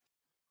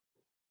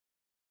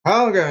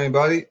Hello again,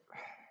 everybody.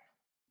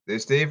 This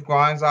is Steve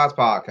Grimes Odds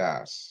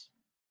Podcast.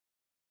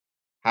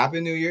 Happy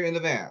New Year in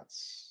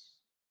advance.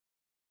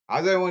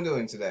 How's everyone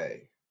doing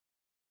today?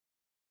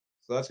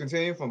 So let's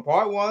continue from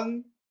part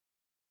one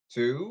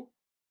to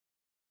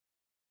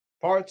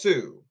part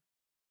two.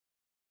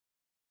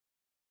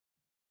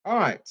 All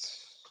right.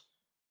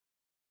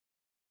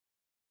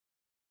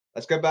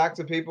 Let's get back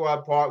to people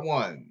at part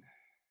one.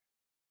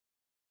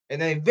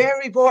 And a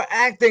very poor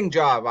acting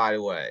job, by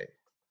the way.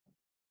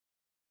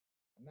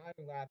 I'm not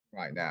even laughing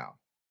right now.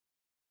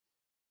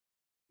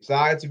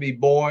 Decided to be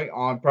boring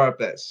on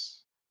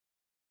purpose.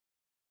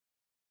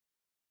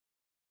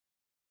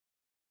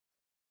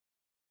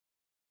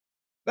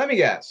 Let me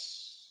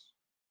guess.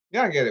 You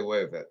gotta get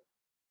away with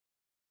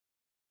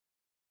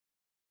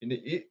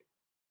it.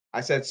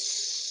 I said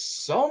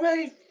so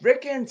many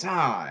freaking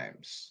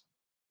times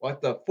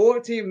what the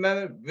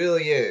 14-minute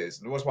really is.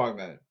 The worst part of a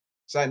minute.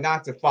 Said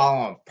not to follow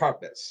on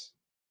purpose.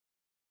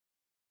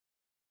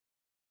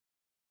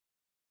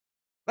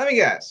 Let me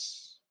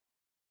guess.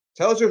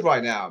 Tell the truth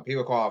right now.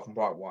 People call out from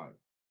part one.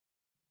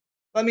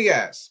 Let me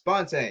guess.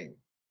 Bunting.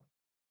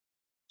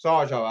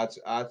 Sorry, Joe. I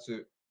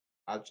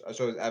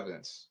showed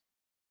evidence.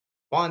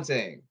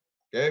 Bunting.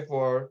 Gave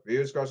for view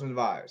discussion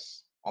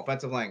device.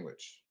 Offensive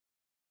language.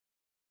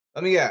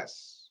 Let me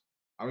guess.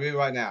 I'm reading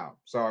right now.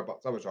 Sorry,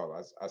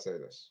 Charlie. I say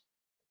this.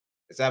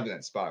 It's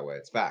evidence, by the way.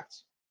 It's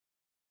facts.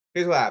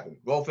 Here's what happened.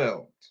 Roll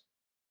filmed.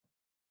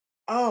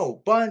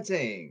 Oh,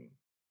 Bunting.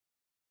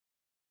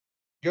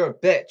 You're a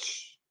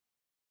bitch.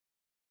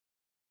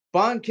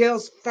 Bunt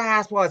kills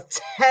fast was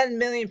 10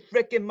 million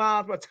freaking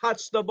miles per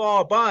touch the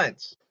ball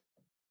bunt.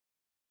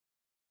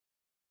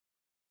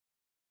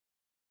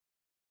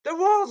 The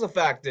rules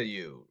affected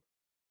you,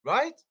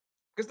 right?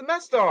 Because the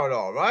Mets started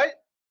all, right?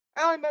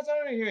 I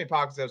don't hear any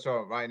pockets of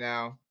sort right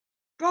now.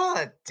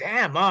 God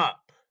damn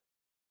up.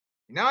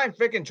 You're not even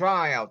freaking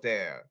trying out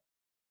there.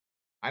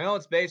 I know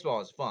it's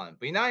baseball is fun,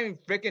 but you're not even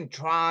freaking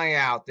trying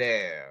out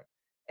there.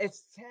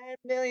 It's 10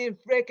 million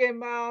freaking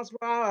miles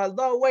per hour.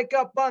 Hello, wake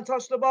up, bunt,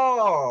 touch the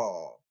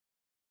ball.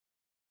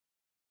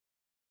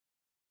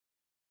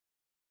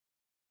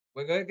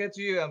 We're gonna get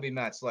to you, MB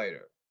Mets,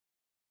 later.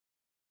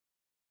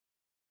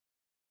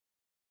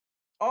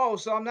 Oh,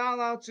 so I'm not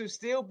allowed to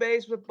steal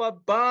base with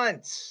but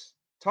bunts.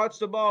 Touch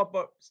the ball,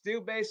 but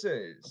steal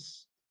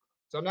bases.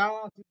 So I'm not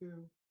allowed to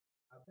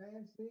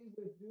advance things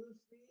with do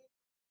speed.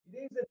 You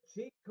think it's a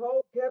cheat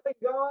code, Kevin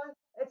Gone?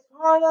 It's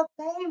part of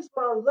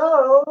baseball,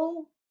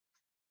 low.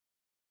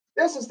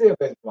 This is still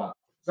baseball.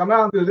 So I'm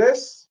not gonna do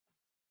this.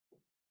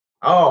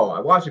 Oh, I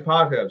watched your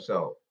podcast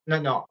episode.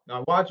 No,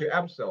 I watched your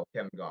episode,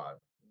 Kevin God.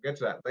 We'll get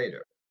to that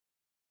later.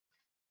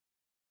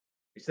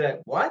 He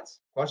said, what?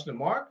 Question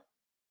mark?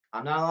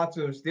 I'm not allowed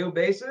to steal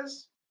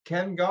bases?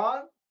 Ken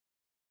God?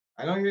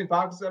 I know you're in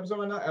podcast episode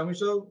right now, and we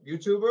show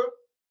YouTuber.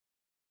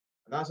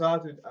 I'm not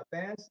allowed to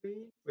advance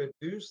speed,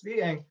 reduce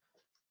speed, and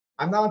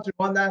I'm not allowed to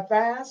run that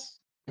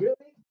fast. Really?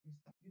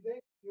 You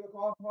think you're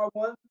calling part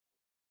one?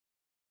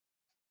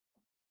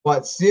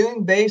 What,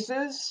 stealing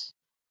bases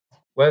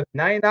with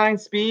 99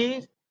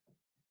 speed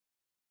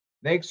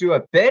makes you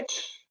a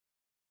bitch?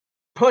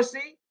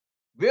 Pussy?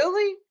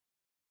 Really?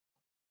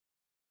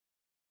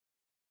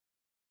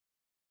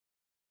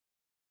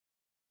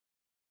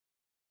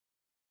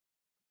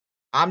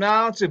 I'm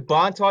not allowed to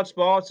bunt touch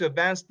ball to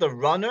advance the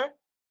runner?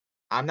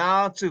 I'm not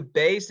allowed to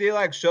base steal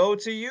like show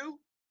to you?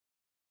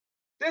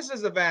 This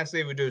is advanced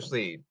lead, reduced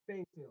lead.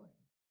 Base stealing.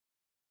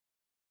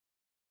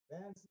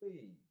 Advanced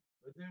lead,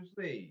 reduced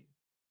lead.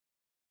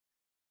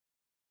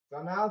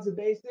 So now it's a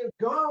base steal.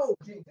 Go!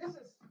 Gee, this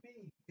is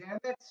speed, damn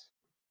it.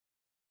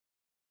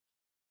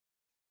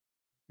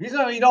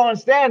 Reason you don't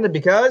understand it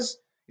because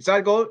you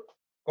started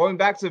going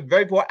back to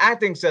very poor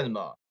acting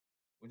cinema.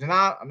 Which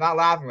I'm not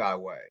laughing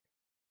that way.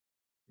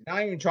 You're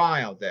not even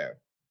trying out there.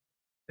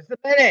 It's the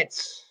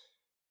minutes.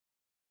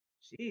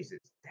 Jesus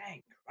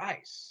dang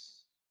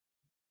Christ.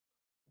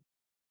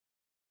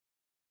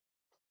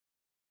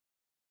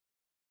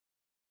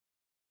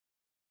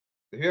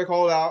 If you're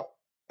called out,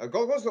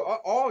 go to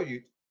all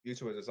you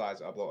YouTubers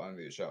decides to upload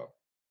under the show.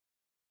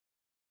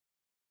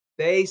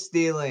 Base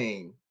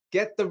stealing.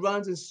 Get the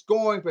runs in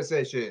scoring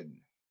position.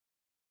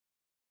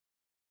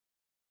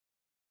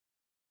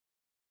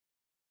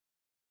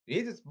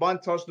 You need to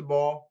bunt touch the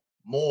ball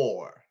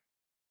more.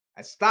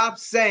 And stop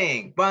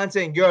saying,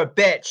 Bunting, you're a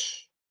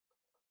bitch.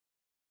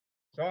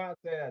 Shout out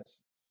to that,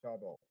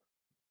 Shabo.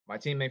 My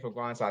teammate for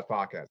Grindside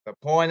Podcast. The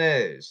point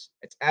is,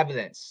 it's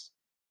evidence.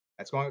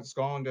 It's going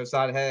to the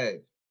side head.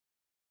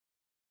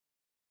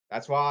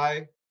 That's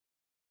why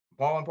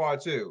part one,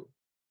 part two.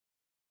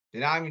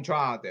 They're not even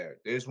trying out there.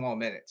 They just want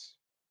minutes.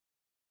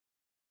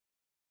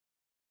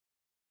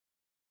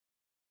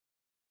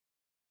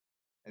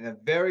 And a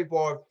very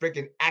poor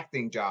freaking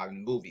acting job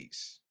in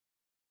movies.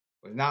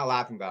 Was not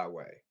laughing that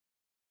way.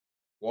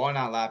 We're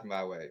not laughing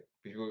that way.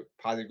 People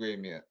probably agree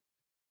with me.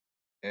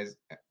 Is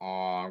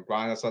on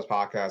Grind Us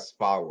Podcast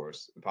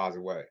followers in a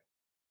positive way.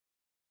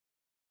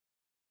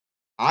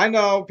 I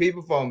know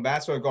people from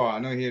Bachelor Guard. I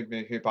know he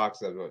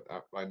podcast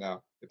right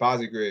now. They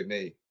probably agree with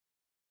me.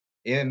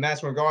 Even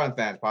Madison Garden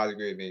fans probably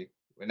agree with me.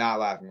 We're not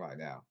laughing right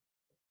now.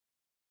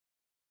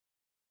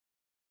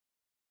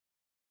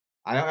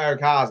 I know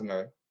Eric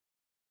Hosmer,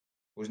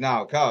 who's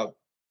now a Cub,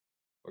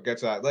 we'll get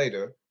to that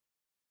later.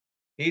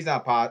 He's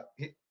not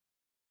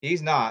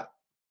he's not,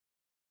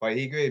 but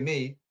he agreed with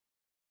me.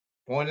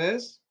 Point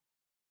is,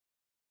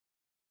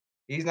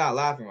 he's not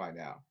laughing right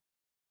now.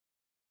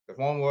 The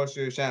former World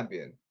Series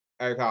champion,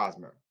 Eric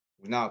Hosmer,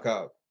 who's now a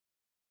Cub.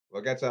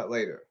 We'll get to that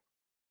later.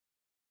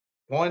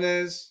 Point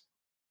is,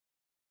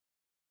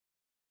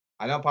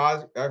 I know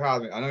Eric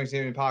Hosmer, I know he's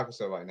in pocket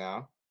stuff right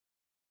now.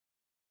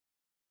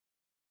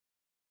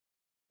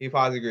 He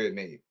probably agreed with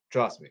me.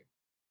 Trust me.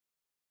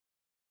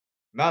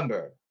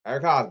 Remember,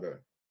 Eric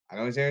Hosmer, I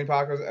know he's hearing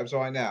podcast episode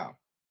right now.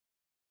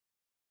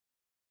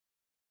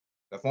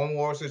 The former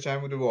World Series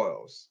champion with the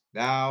Royals,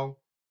 now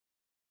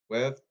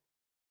with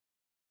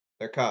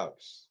the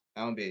Cubs,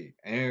 LB,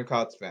 and you're a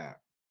Cubs fan.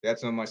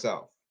 That's on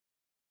myself.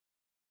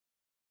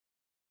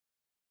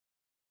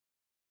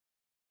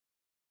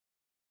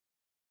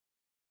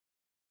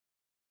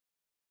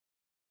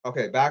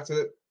 Okay, back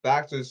to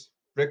this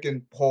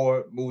freaking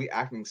poor movie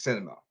acting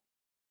cinema.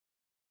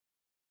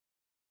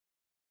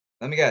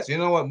 Let me guess. You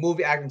know what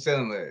movie acting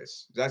cinema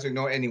is? That's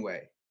ignore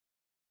anyway.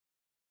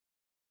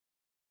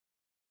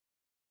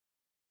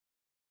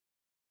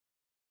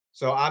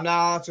 So I'm not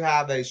allowed to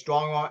have a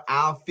strong arm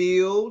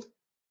outfield.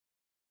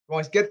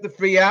 Going to get the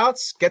free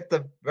outs, get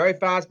the very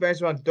fast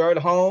base on third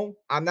home.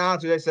 I'm not allowed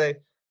to just say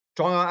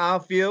strong arm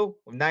outfield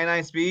with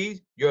 99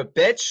 speed. You're a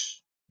bitch.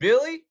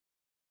 Really?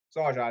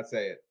 Sorry, I'd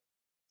say it.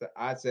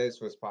 I'd say it's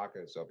for his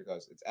pocket, so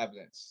because it's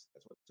evidence.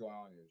 That's what's going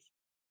on here.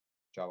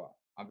 Shawa.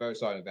 I'm very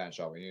sorry in advance,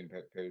 Shawa. You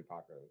didn't pay the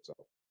pocket, so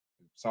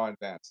sorry in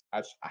advance.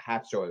 I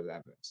have to show it as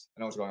evidence. I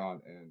know what's going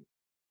on in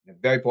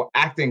very poor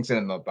acting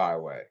cinema, by the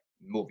way,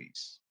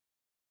 movies.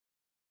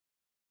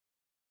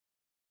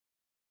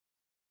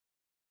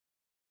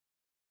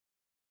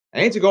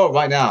 They need to go up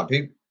right now.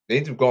 People, they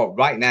need to go up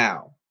right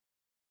now.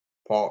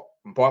 Part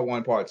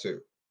 1, part 2.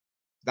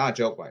 It's not a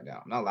joke right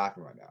now. I'm not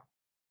laughing right now.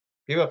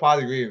 People are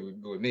probably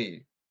agreeing with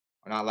me.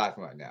 I'm not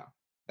laughing right now.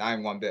 Not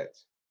even one bit.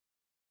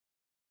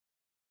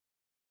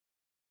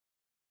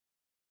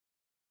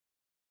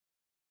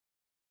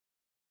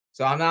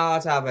 So I'm not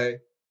allowed to have a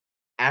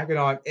acting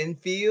arm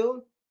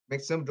infield. Make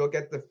some go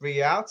get the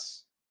free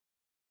outs.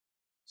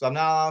 So I'm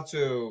not allowed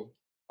to.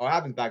 Oh, it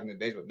happens back in the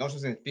days, but no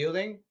such in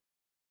fielding.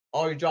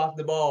 Oh, you dropped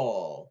the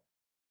ball.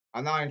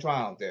 I'm not even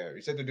trying out there.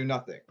 You said to do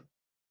nothing.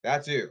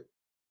 That's you.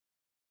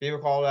 People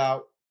called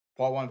out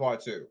part 1,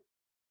 part 2.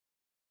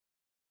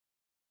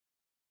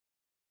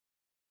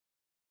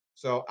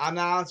 So I'm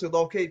not allowed to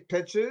locate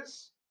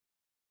pitches.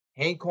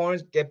 Hank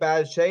corners get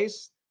bad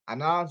chase. I'm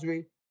not allowed to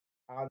be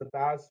how the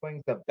bat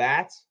swings the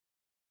bat.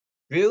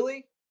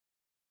 Really?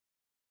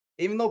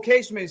 Even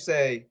location may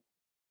say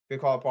they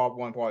call it part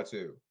 1, part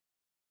 2.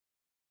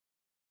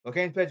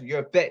 Locating pitch, you're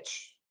a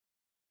bitch.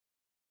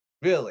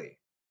 Really?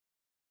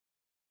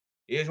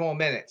 Here's 1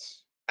 minute.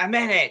 A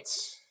minute.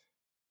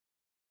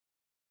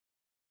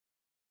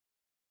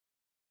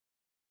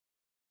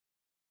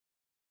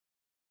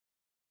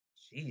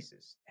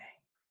 Jesus dang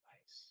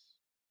Christ.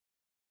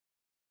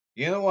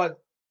 You know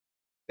what?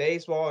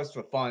 Baseball is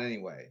for fun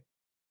anyway.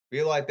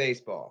 Real life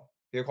baseball.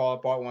 He'll call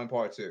it part 1,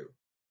 part 2.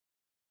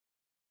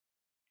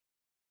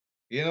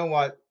 You know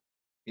what?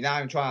 You're not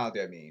even trying out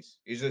there means.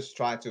 You're just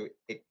trying to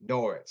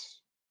ignore it.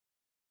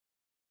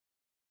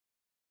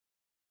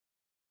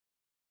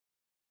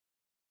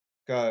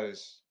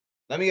 Because,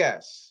 let me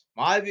guess,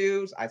 my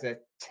views, I said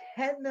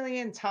 10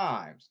 million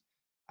times.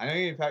 I know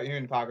you're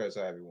hearing the podcast,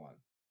 everyone.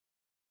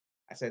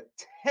 I said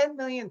 10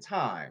 million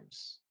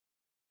times.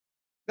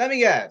 Let me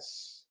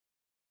guess.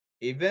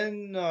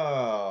 Even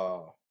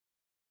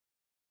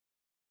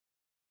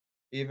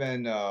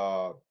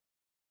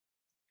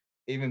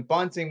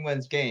Bunting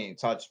wins game,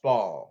 touch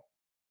ball.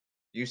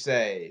 You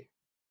say,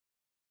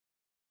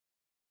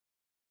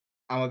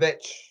 I'm a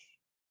bitch.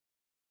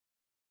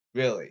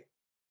 Really?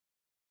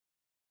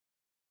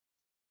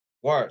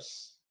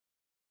 Worse.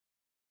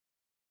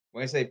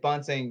 When you say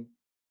Bunting,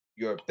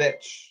 you're a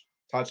bitch.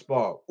 Touch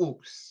ball.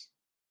 Oops.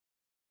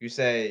 You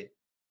say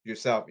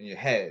yourself in your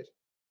head.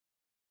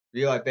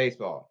 Real life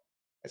baseball.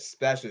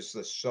 Especially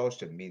the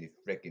social media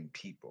freaking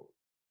people.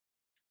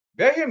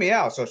 Better hear me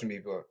out, social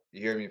media.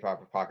 You hear me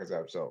proper pockets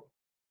episode.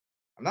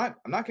 I'm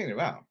not kidding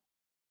around.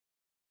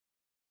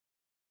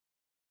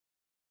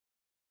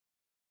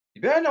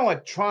 You better know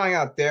what trying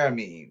out there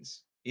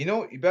means.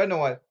 You better know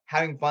what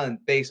having fun in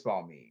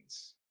baseball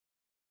means.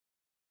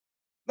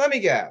 Let me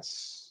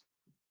guess.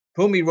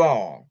 Prove me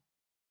wrong.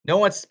 Know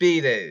what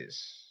speed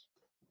is.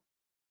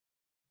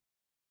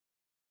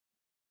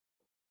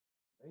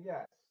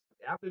 Yes.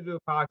 After you do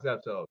a podcast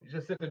episode, you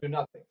just sit there and do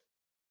nothing.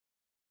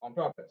 On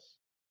purpose.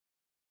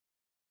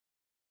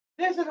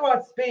 This is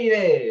what speed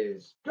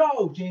is.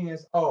 Go,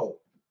 genius. Oh,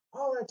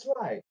 that's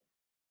right.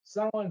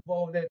 Someone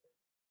voted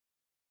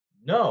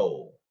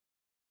no.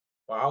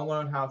 Well, I'll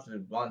learn how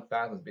to run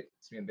fast with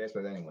speed in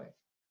baseball anyway.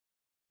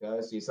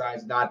 Because he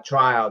decides not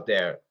try out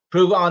there.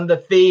 Prove on the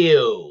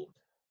field.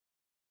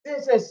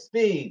 This is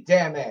speed,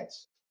 damn it.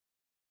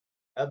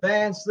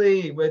 Advanced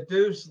lead,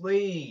 reduced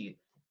lead.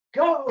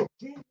 Go,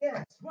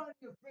 GS, run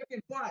your freaking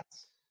butt.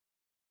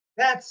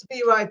 That's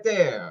me right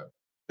there.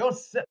 Don't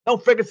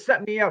freaking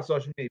set me up,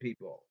 social media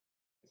people.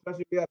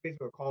 Especially if you have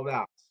Facebook called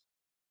out.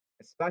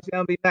 Especially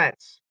MLB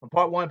Mets from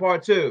part one,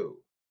 part two.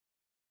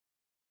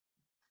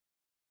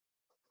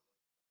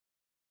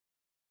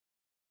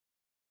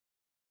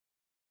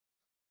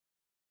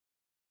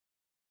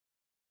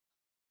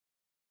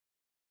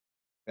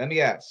 Let me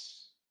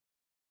guess.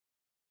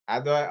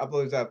 After I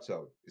upload this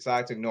episode,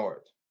 decide to ignore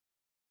it.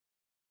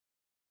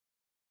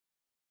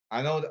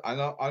 I know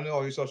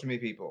all you social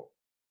media people.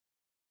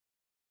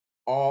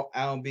 All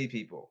MLB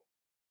people.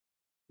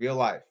 Real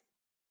life.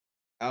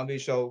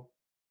 MLB show,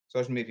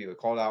 social media people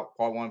called out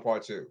part one,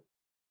 part two.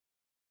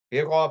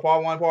 Here call out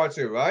part one, part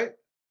two, right?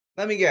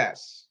 Let me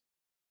guess.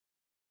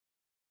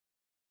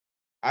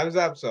 After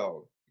this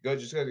episode, you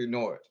just gonna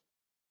ignore it.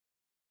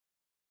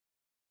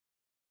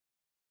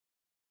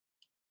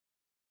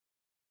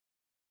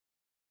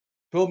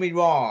 Prove me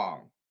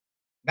wrong.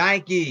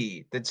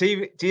 Nike, the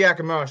TI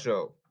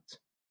commercial.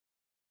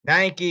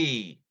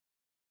 Nike,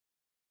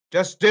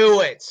 just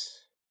do it.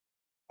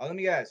 Oh, let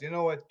me guess. You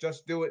know what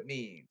just do it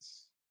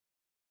means?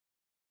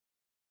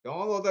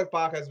 Don't load that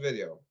podcast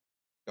video.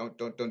 Don't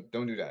do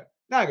that.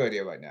 Not a good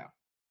idea right now.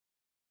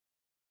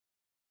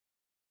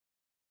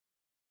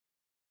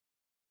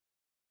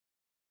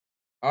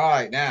 All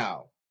right,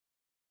 now.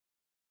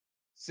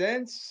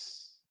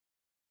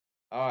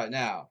 All right,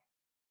 now.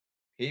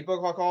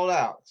 People are called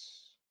out.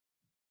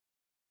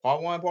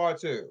 Part one, part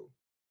two.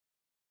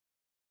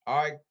 All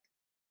right,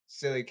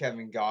 silly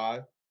Kevin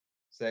God.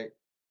 Say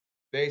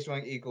base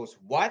rank equals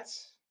what?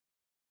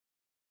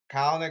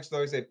 Kyle next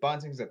door say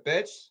Bunting's a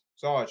bitch.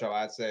 Sorry, Joe,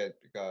 I said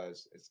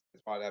because it's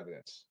part of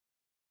evidence.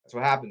 That's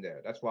what happened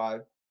there. That's why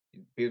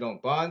people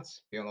don't bunt,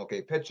 people don't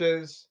locate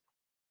pitches,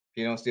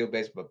 people don't steal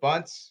base for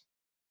bunts.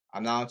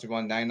 I'm not to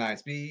run 99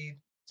 speed,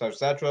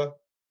 etc.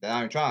 Then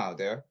I'm trying out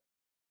there.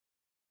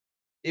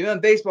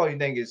 Even baseball, you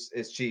think is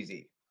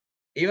cheesy.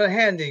 Even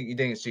handing, you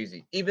think is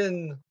cheesy.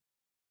 Even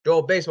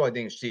throw baseball, you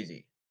think is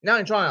cheesy. Now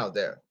I'm trying out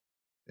there.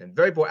 And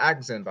very poor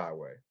accent, by the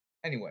way.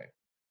 Anyway,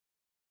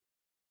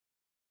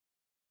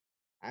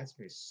 I had to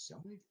pay so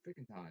many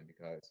freaking times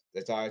because they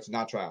decided to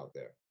not try out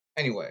there.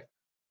 Anyway,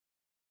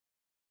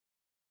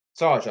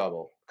 sorry,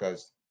 trouble,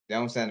 because they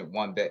don't send it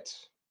one bit.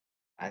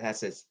 I had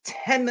said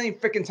 10 million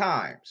freaking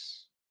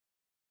times.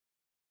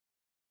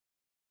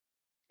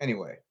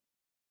 Anyway,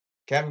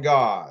 Kevin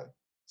God,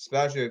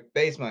 special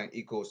baseline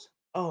equals,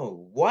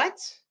 oh, what?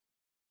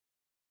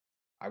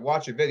 I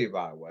watched your video,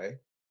 by the way.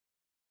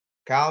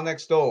 Kyle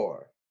next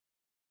door.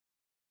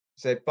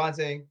 Said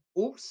Bunting,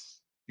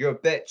 oops, you're a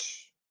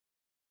bitch.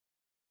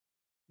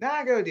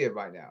 Not a good idea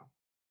right now.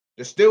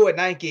 Just do it,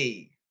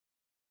 Nike.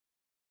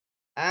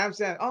 I'm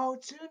saying, oh,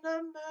 to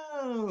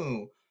the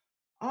moon.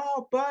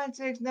 Oh,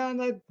 Bunting's not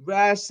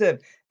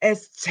aggressive.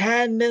 It's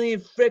 10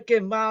 million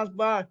freaking miles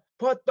per hour.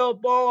 Put the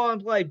ball on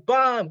play.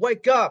 Bun,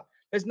 wake up.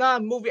 It's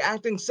not movie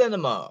acting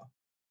cinema.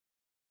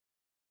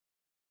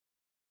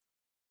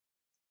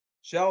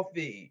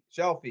 Shelfie.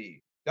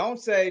 Don't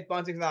say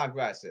Bunting's not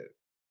aggressive.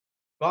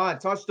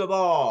 Bunt, touch the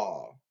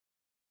ball.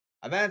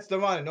 Advance the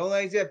run. No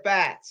lazy at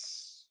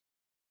bats.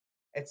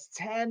 It's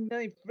 10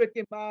 million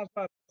freaking miles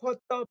per hour. Put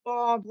the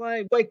ball on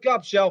play. Wake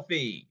up,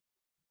 Shelfie.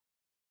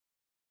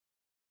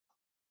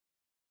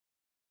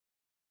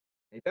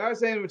 He does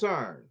say in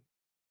return.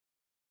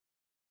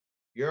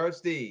 You heard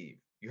Steve.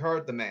 You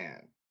heard the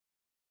man.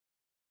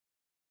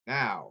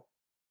 Now.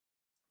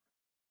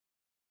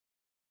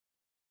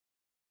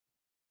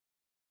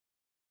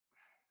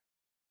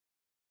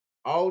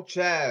 Oh,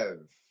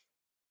 Chev.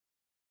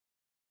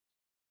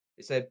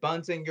 He said,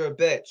 Bunting, you're a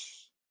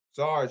bitch.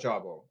 Sorry,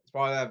 trouble. It's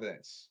part of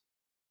evidence.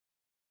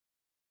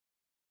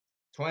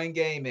 Twin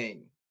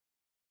Gaming.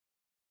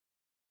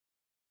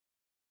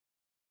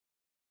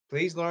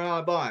 Please learn how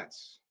to bunt.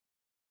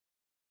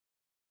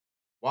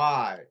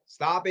 Why?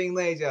 Stop being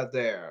lazy out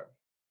there.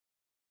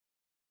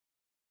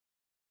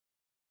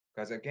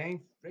 Because they're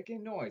getting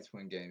freaking noise,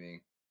 Twin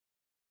Gaming.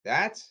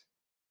 That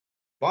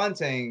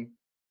bunting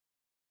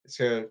is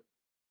here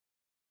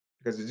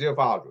because it's zero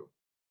follow through.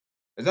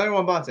 There's only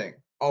one bunting.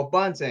 Oh,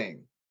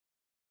 bunting.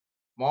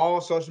 From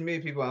all social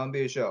media people on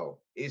NBA show,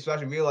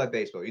 especially real life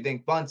baseball. You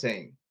think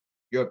bunting,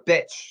 you're a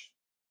bitch.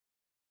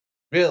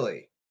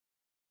 Really?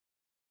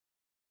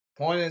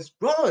 Point is,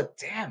 roll it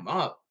damn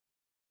up.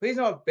 Please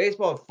know what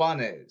baseball fun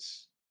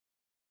is.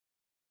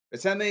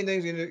 There's 10 million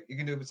things you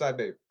can do besides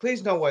baseball.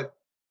 Please know what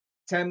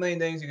 10 million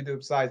things you can do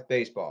besides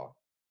baseball.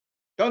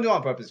 Don't do it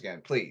on purpose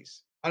again,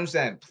 please.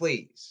 Understand,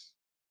 please.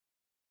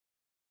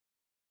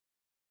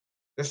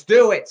 Just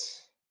do it.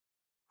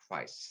 For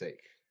Christ's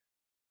sake.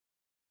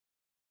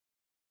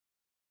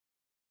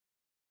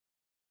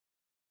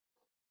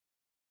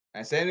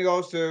 And same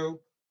goes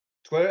to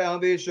Twitter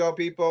LNB show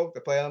people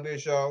that play LNB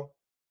show,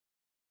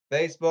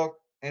 Facebook,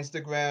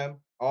 Instagram,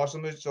 all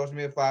social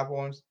media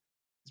platforms,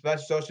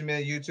 especially social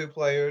media YouTube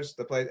players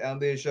that play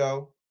LNB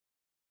show.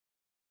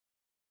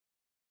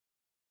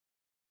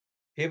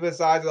 People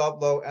decide to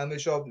upload MLB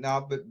Show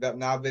now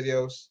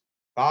videos.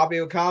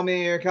 Bobby, come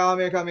here, come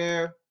here, come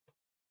here.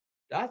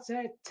 That's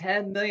it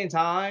 10 million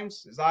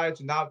times. Decided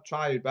to not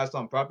try your best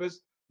on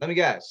purpose. Let me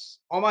guess.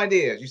 All my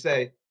ideas. You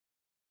say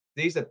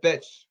these are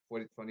bitch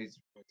for these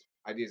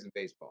ideas in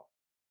baseball.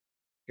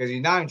 Because you're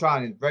not even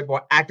trying to red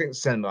ball acting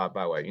cinema,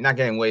 by the way. You're not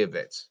getting away with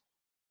it.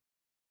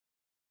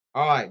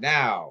 All right,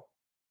 now.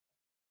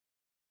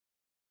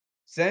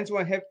 Since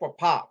when hit for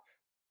pop,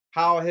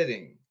 power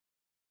hitting.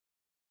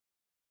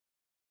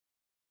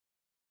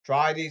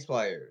 Try these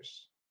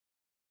players.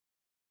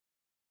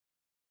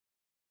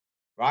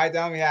 Write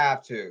down, we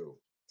have to.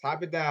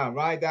 Type it down.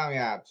 Write down, we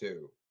have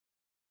to.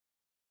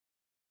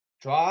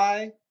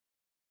 Try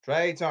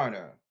Trey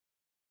Turner,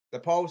 the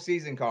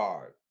postseason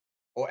card,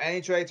 or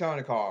any Trey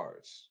Turner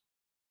cards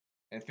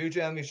in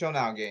future MLB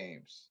Showdown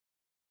games.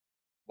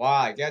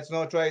 Why? Get to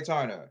know Trey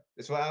Turner.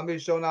 This is for MLB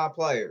Showdown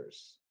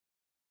players.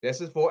 This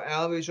is for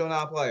MLB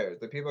Showdown players.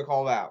 The people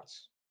called out.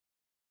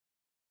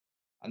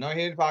 I know you're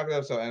hearing the popular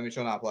episode, MLB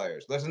Showdown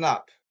players. Listen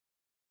up.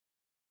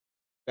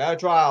 Better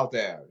try out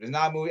there. There's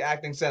not movie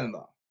acting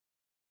cinema.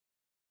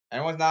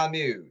 Everyone's not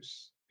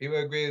amused. People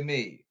agree with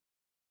me.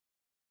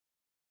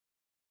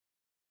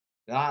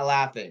 They're not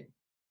laughing.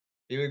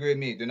 People agree with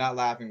me. They're not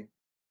laughing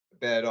a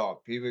bit at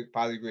all. People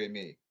probably agree with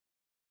me.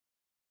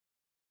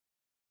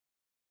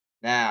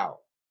 Now,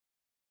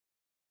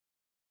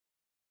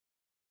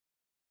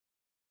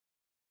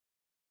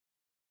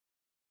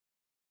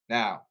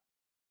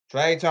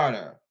 Trey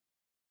Turner.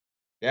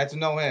 Get to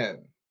know him.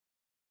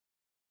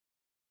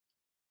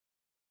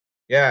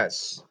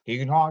 Yes, he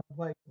can hard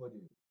play for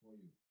you.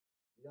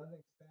 He doesn't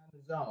expand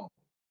the zone.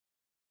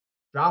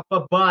 Drop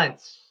a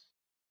bunt.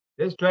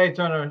 This Trey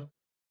Turner.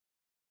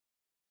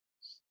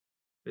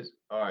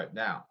 All right,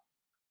 now.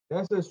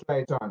 This is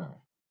Trey Turner.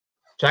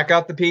 Check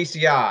out the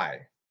PCI.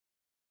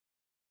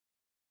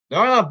 They're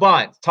on a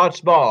bunt,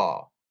 touch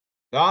ball.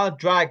 They're on a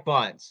drag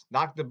bunt,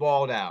 knock the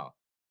ball down.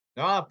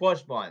 They're on a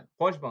push bunt,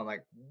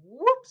 like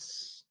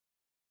whoops.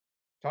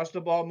 Touch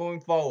the ball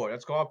moving forward.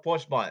 That's called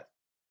push bunt.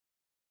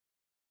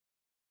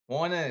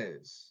 One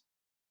is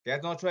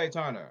get on Trey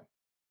Turner.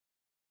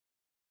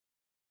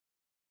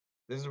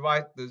 This is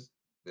right. This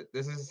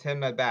is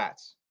him at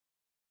bats.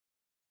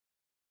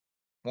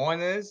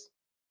 One is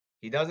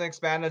he doesn't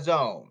expand the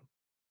zone.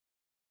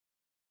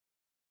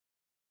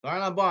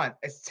 Learn on bunt.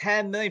 It's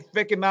 10 million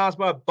freaking miles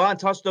per bunt.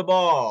 Touch the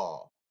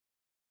ball.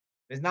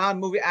 It's not a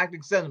movie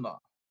acting cinema.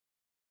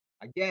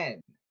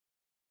 Again.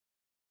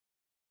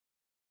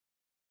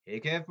 He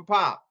came for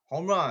pop.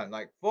 Home run.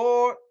 Like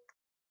 4.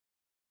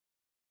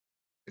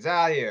 It's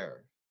out of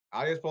here.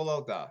 Adios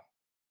pelota.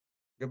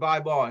 Goodbye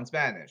ball in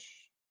Spanish.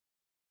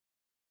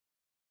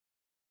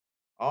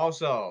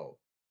 Also,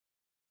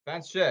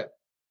 fence ship.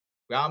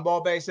 Ground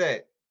ball base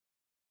hit.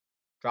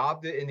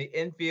 Dropped it in the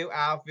infield,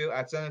 outfield,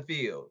 at center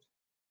field.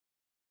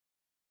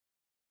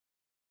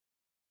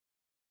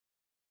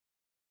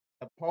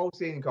 A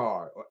postseason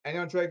card or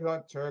any trade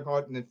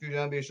card in the future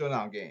NBA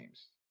Showdown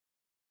games.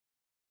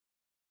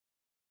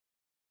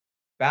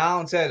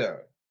 Bounce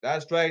hitter.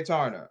 That's Trey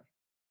Turner.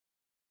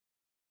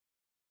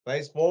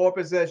 Plays 4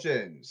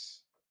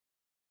 positions.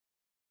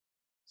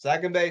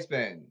 Second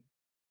baseman.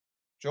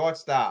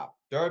 Shortstop.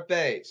 Third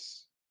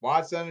base.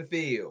 Wide center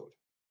field.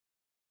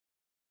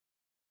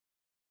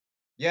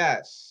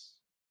 Yes.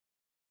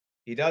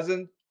 He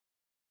doesn't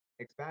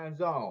expand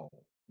zone,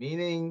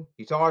 meaning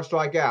he's hard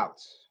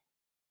strikeouts.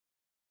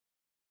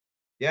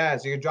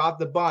 Yes, you can drop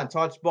the bunt,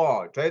 touch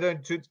ball. Trey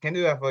Turner can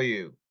do that for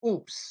you.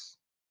 Oops.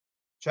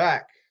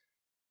 Check.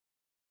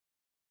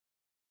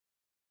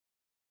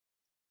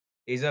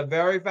 He's a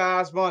very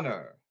fast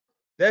runner.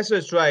 This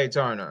is Trey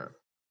Turner.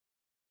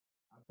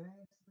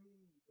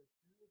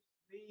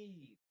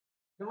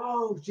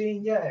 Go,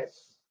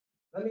 genius.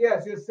 Let me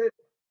guess.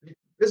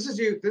 This is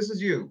you. This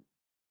is you.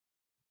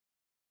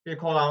 You're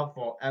called out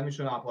for MLB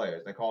Showdown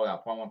players. They call it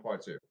out part 1,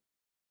 part 2. In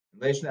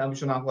relation to MLB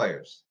Showdown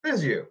players. This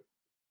is you.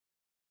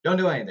 Don't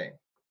do anything.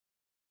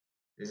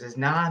 This is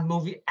not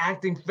movie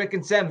acting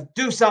freaking Sims.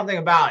 Do something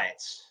about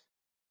it.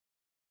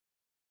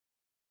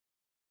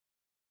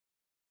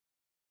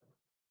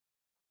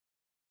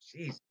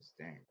 Jesus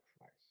dang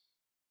Christ.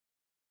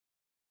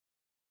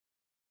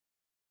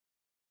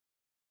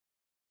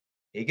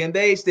 He can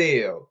base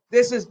steal.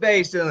 This is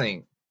base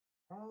stealing.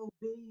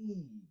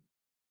 LB.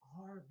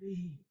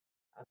 RB.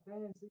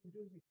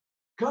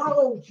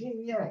 Go,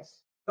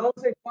 genius. Don't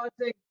say one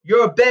thing.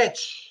 You're a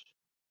bitch.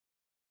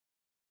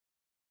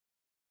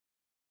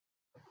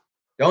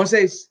 Don't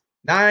say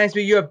nice,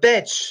 but you're a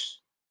bitch.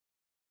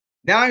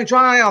 Now you're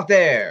trying out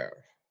there.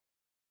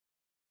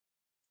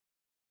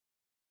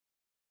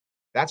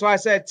 That's why I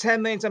said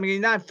 10 million times. He's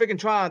not freaking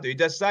trying to. He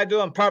decided to do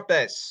it on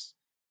purpose.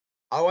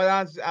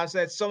 Otherwise, I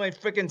said so many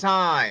freaking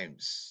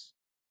times.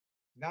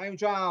 Not even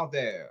trying out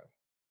there.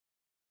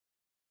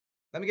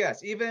 Let me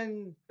guess.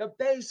 Even the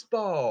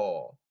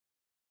baseball.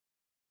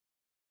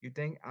 You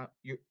think I'm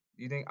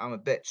a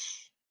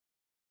bitch?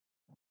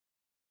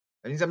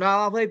 That means I'm not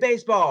allowed to play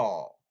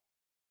baseball.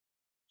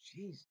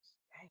 Jesus,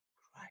 thank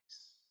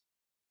Christ.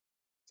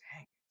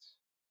 Dang.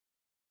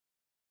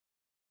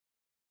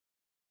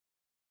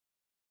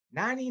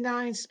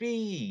 99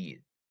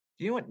 speed.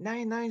 Do you know what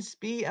 99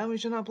 speed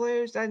Evolution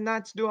players that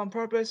not to do on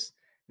purpose?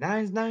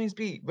 99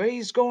 speed.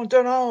 Raise going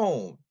turn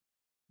home.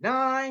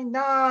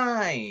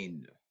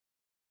 99.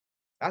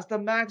 That's the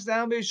max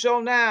that will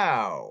show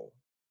now.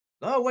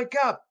 Oh, wake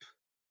up.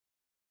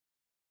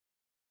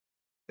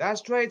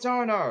 That's Trey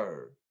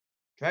Turner.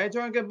 Trey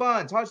Turner can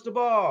bunt. Touch the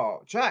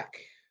ball. Check.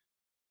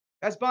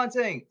 That's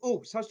bunting.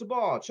 Oops, touch the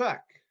ball.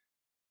 Check.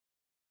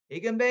 He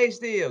can base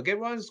steal. Get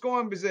runs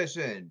scoring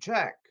position.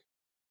 Check.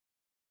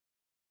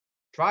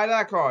 Try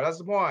that card. That's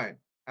the point.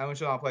 Elmi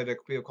should not play the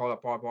field call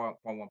up part 1,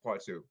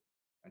 part 2.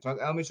 And turn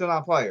Elmi should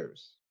not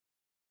players.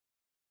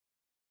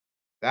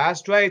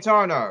 That's Trey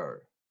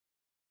Turner.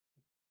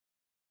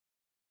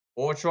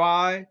 Or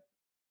try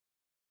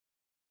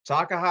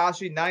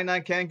Takahashi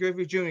 99 Ken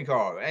Griffey Jr.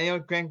 card. Any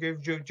other Ken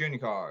Griffey Jr.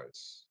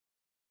 cards.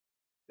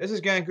 This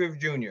is Ken Griffey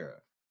Jr.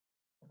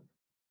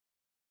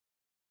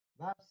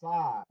 Left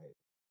side.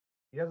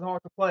 He doesn't know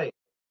what to play.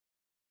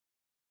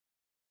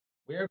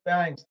 Weird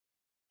batting.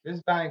 This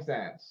is batting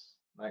stance.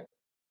 Like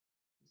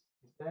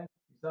he's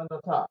on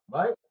the top,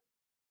 right?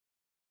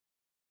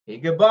 He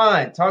can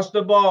bunt. Touch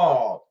the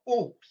ball.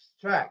 Oops.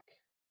 Track.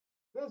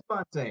 This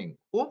bunting.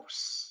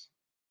 Oops.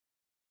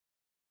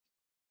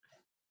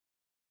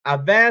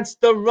 Advance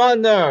the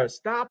runner.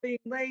 Stop being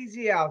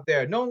lazy out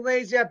there. No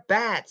lazy at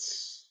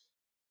bats.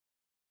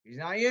 He's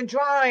not even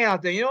trying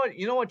out there.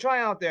 You know what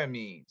trying out there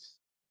means?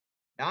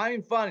 Not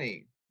even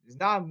funny. It's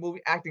not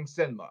movie acting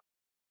cinema.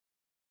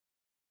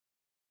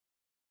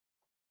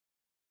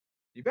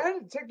 You better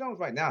take notes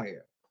right now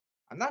here.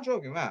 I'm not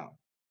joking around.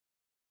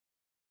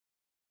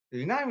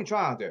 You're not even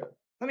trying out there.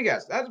 Let me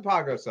guess. That's a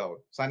podcast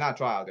so I not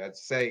try out there. I'd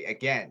say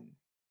again.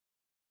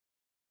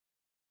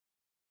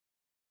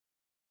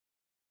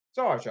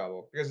 Sorry,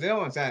 trouble. Because they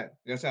don't understand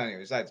you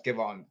decide to give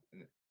on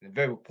a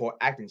very poor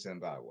acting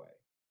cinema, by the way.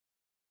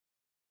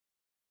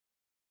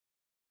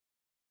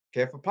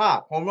 Okay, for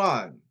Pop, home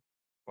run.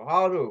 For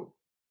Haru,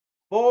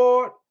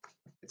 Ford,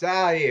 it's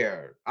out of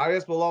here.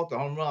 Arias Pelota,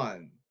 home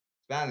run.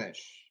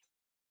 Spanish.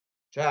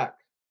 Check.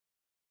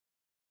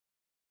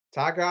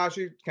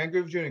 Takahashi, Ken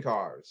Griffey Jr.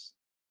 cards.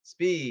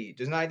 Speed,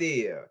 just an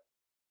idea.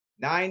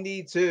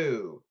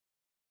 92.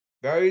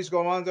 Berries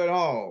go on third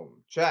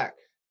home. Check.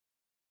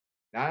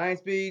 99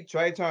 speed,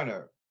 Trey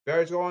Turner.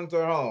 Berries go on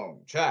third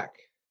home. Check.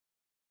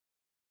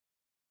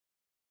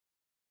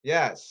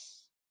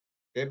 Yes.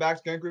 Get back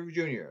to Ken Griffey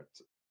Jr.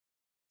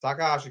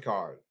 Takahashi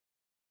card.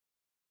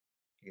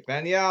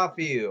 Defend the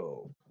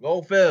outfield.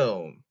 Roll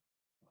film.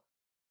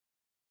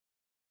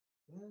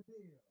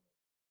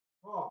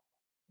 Oh,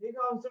 here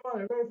comes the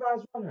runner. Very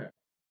fast runner.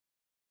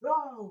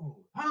 Go!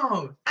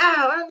 Home!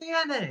 Ow! And the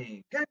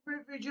inning! Ken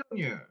Griffey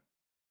Jr.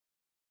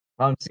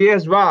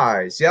 CS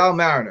Rise, Seattle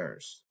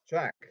Mariners.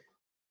 Check.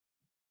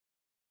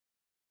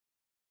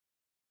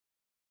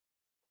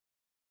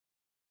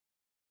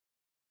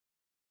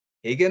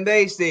 He can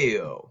base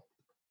steal.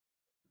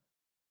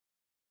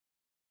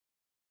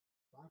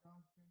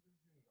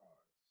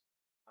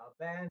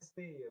 Advanced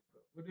steal.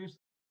 Reduce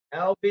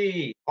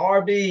LB,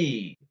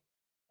 RB.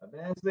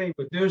 Advanced lead,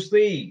 reduce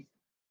lead.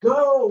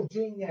 Go,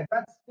 genius.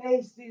 That's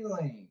base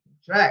stealing.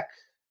 Check.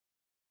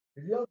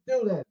 If you don't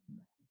do that,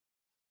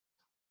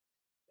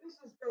 this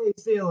is base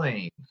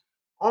stealing.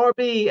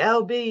 RB,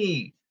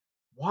 LB.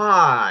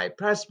 Y.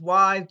 Press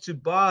Y to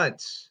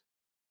bunt.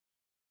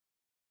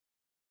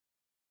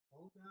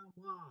 Hold down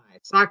Y.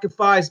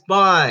 Sacrifice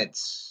bunt.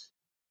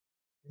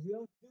 If you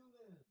don't do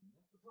that,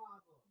 that's the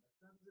problem.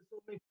 That's happened so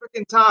many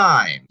freaking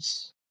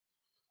times.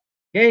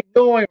 Getting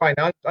annoying right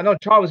now. I know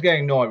Charles was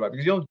getting annoyed right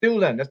because you don't do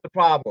them. That's the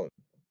problem.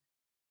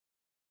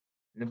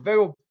 And a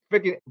very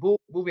freaking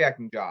movie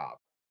acting job.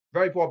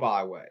 Very poor,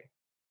 by the way.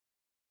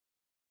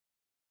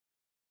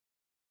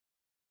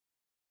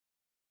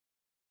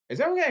 Is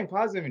everyone getting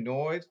positive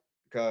annoyed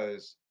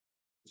because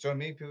so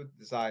many people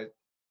decide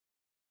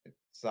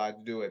to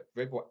do a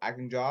very poor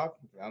acting job?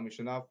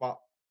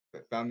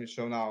 Family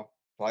show now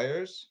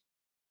players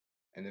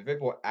and a very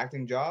poor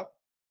acting job.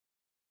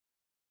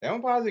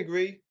 Everyone positively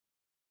agree?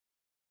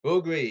 Who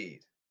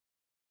agreed?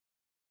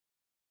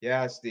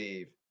 Yeah,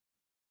 Steve.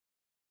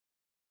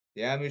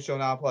 The anime show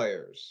now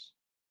players,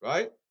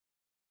 right?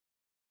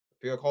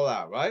 Feel call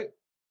out, right?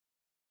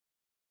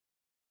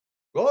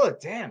 Roll it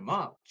damn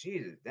up.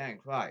 Jesus, dang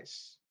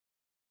Christ.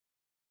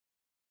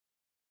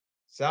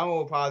 Someone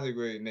will probably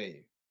agree with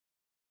me.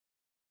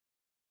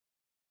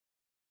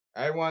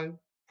 Everyone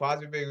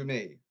probably agree with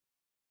me.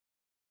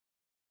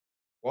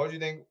 What would you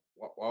think?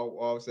 What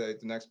I'll say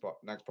the next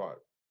part.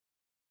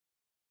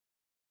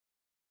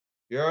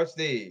 You're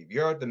Steve.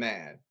 You're the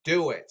man.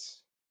 Do it.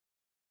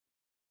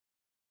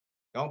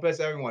 Don't piss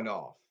everyone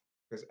off.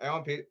 Because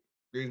everyone agrees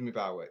with me,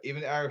 by the way.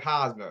 Even Eric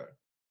Hosmer,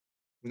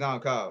 who's not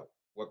on cover,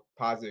 would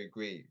positively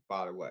agree,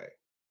 by the way.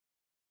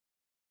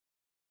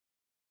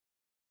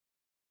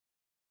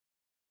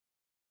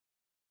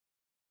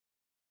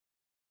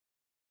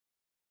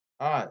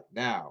 All right,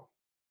 now.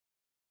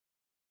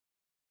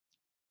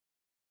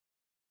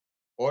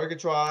 Or you could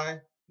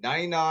try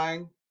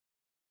 99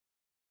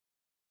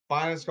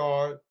 finance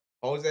card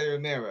Jose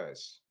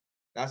Ramirez.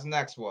 That's the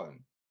next one.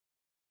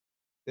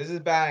 This is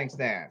batting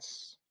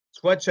stance.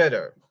 Switch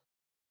hitter.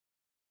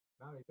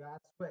 Not a bad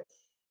switch.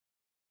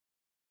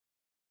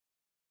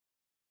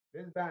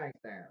 This is batting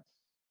stance.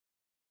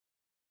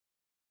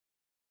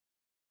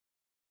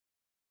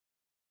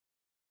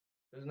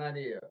 There's an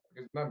idea.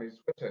 Because remember, he's a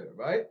switch hitter,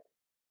 right?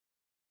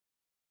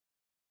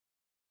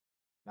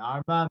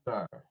 Now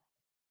remember,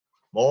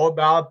 more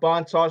about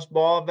bunt touch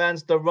ball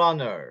against the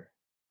runner.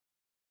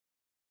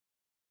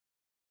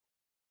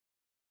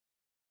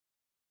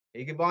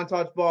 He can bunt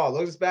touch ball.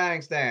 Look at his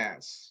batting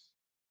stance.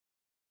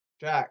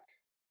 Check.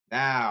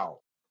 Now,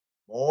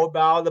 more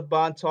about the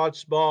bunt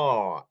touch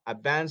ball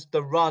against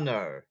the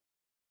runner.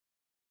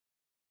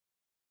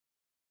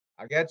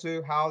 I get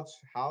to how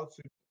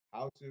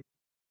to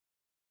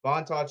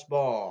bunt touch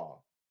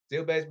ball.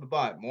 Steal base for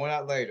bunt. More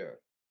on that later.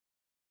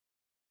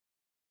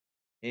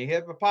 He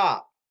hit for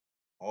pop.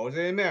 Jose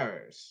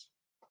Ramirez.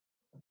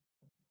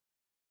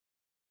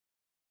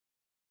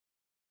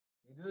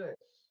 He do this.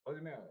 Jose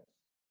Ramirez.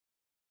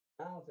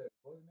 Talented.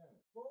 Jose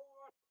Ramirez.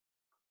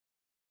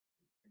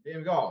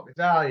 Game go. It's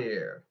out of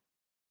here.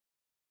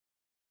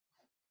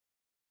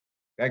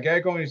 That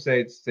Gary Cohen you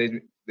say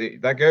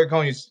that Gary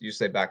Cohen you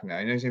say back now.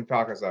 You know, seen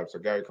podcast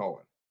episode. Gary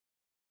Cohen.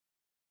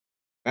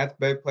 That's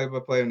big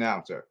play-by-play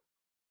announcer.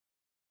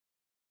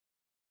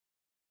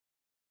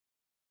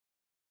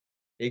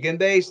 He can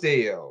base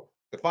steal.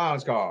 The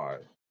finals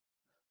card.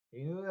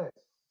 He knew this.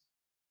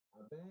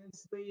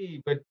 Advanced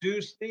lead, but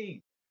do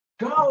speed.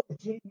 Go,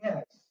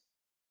 genius.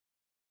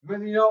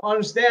 But you don't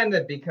understand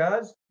it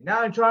because you're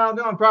not in trial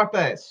on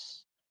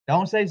purpose.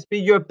 Don't say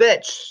speed, you're a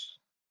bitch.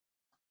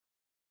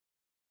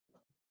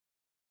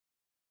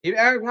 Even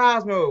Eric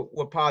Hosmer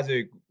would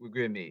positively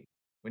agree with me.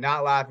 We're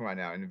not laughing right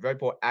now. In a very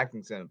poor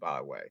acting center, by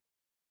the way.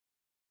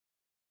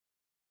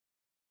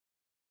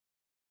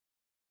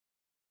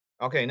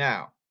 Okay,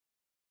 now.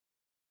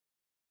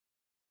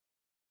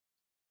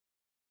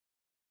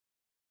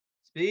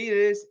 Speed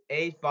is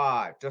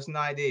 8.5. Just an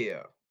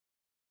idea.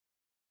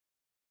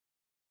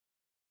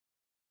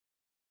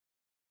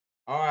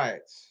 All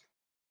right.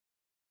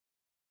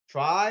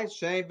 Try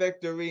Shane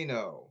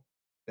Victorino,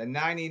 the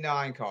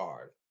 99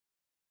 card.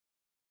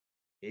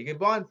 He can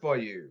bunt for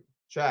you.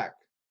 Check.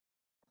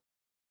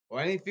 For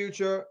any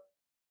future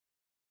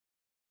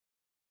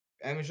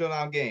amateur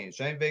showdown games,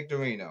 Shane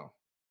Victorino.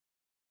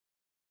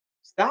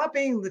 Stop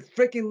being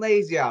freaking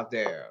lazy out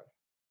there.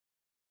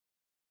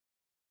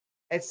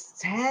 It's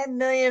 10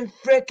 million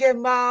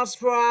freaking miles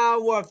per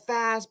hour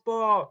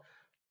fastball.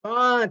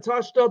 Bunt,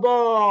 touch the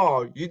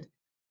ball.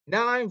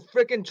 Now I'm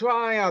freaking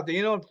trying out there.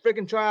 You know what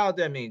freaking try out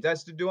there means?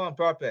 That's to do on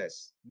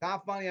purpose.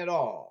 Not funny at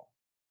all.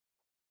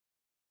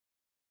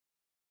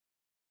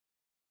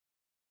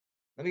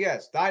 Let me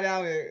guess. Die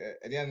down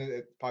at the end of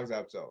the podcast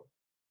episode.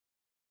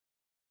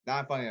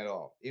 Not funny at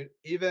all.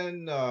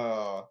 Even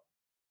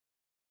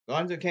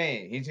London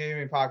Kane, he's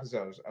hearing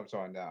podcast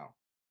episode now.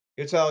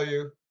 He'll tell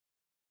you,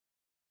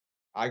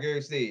 I agree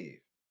with Steve.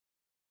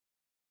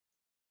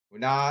 We're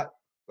not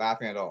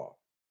laughing at all.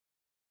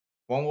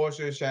 One World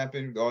Series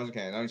champion, London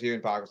Kane. I'm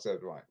hearing podcast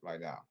right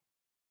now.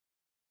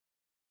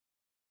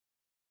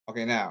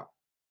 Okay, now.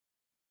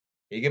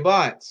 He can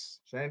bunt.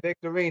 Shane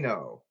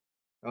Victorino.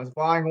 That was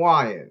flying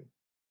Hawaiian.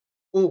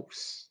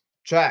 Oops.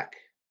 Check.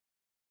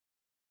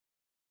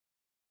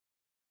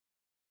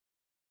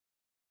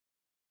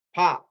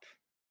 Pop.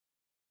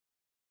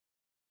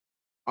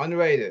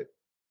 Underrated.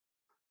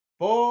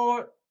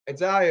 For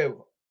Italia.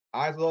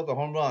 Eyes low the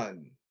home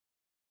run.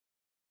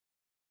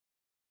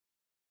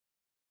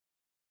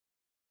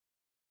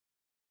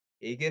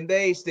 He can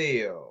base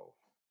steal.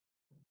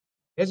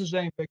 It's a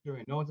Shane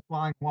Victorino. No one's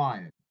flying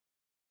Hawaiian.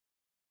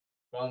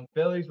 From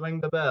Phillies, ring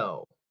the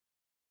bell.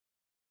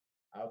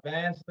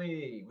 Advanced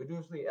lead.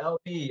 Reduce lead.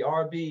 LB.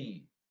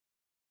 RB.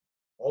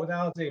 Hold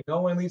down team.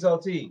 No one leads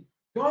LT.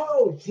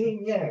 Go,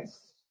 genius.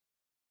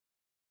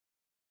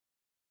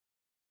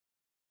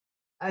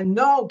 And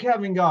no,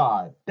 Kevin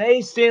God.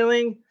 Base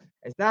stealing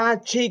is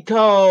not a cheat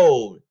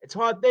code. It's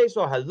hard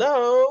baseball.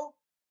 Hello?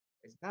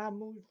 It's not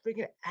movie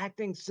freaking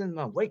acting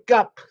cinema. Wake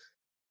up.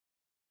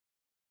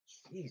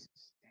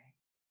 Jesus. Dang.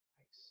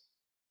 Nice.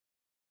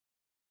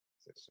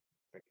 Six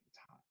freaking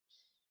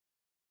times.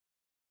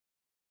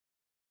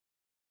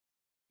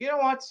 You know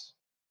what?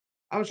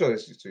 I'm gonna show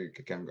this to you,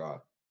 Kevin God.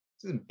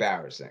 This is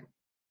embarrassing.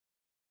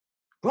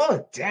 Blow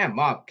a damn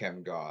up,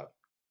 Kevin God.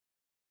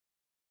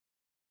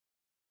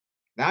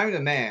 Now you're the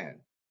man.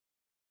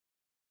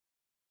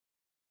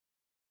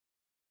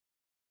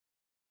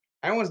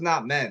 Everyone's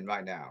not men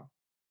right now.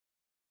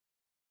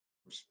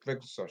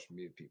 Respect social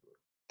media people.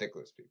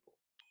 Ridiculous people.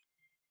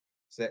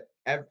 So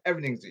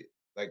everything's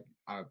like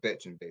I'm a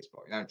bitch in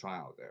baseball. You're not trying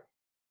out there.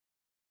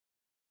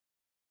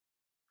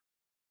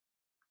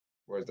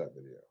 Where's that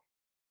video?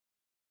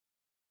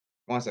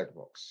 1 second,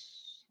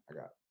 folks. I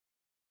got it.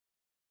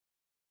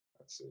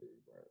 Let's see.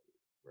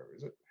 Where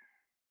is it?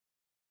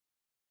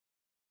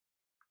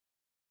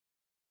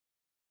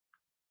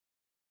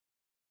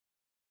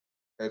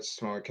 It's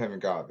from a Kevin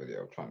God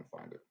video. I'm trying to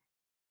find it.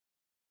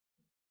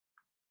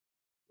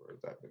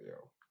 Where's that video?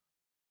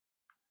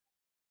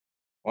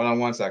 Hold on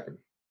 1 second.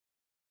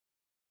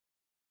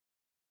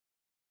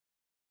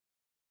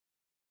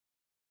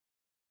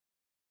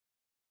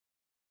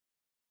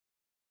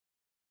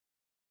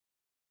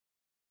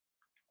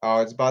 Oh,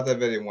 it's about that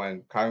video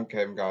when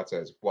Kevin God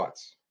says, what?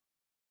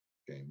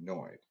 Getting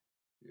annoyed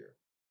here.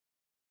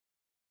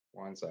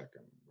 1 second.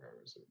 Where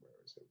is it? Where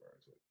is it? Where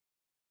is it?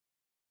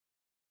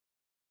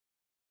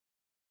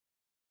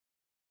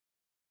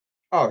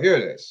 Oh, here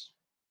it is.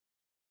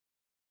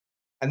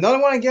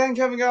 Another one again,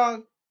 Kevin God?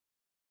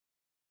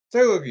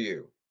 Take a look at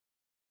you.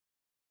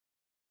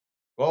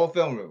 Roll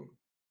film room.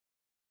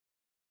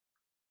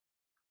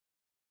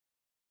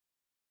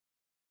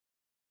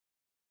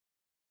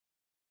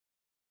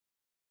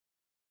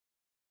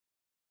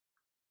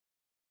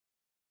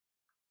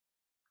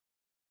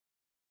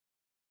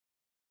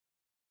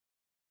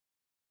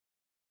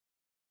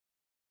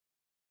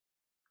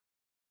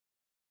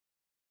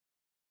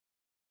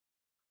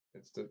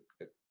 It's the. Road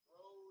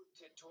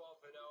to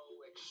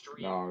 12-0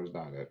 extreme. No, it's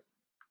not it.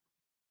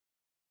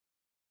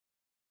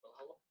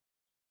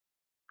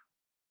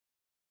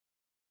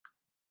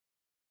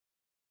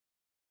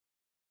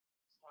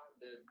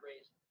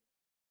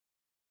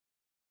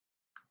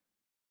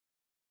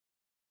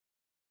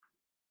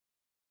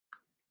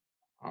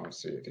 I don't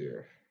see it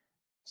here.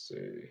 Let's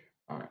see.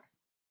 All right.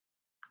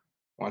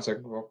 1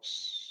 second,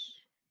 folks.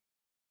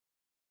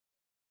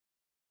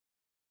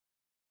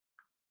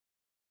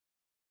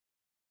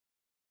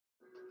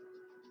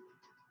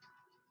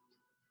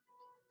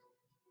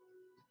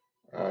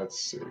 Let's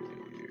see.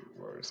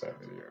 Where is that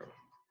video?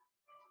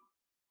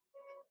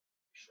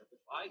 If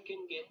I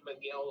can get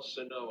Miguel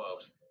Sano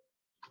out,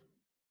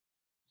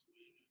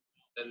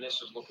 then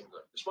this is looking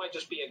good. This might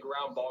just be a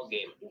ground ball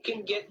game. Who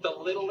can get the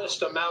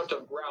littlest amount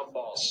of ground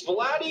balls?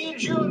 Vladdy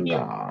Jr. No,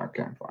 I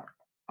can't find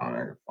it. I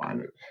can't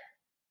find it.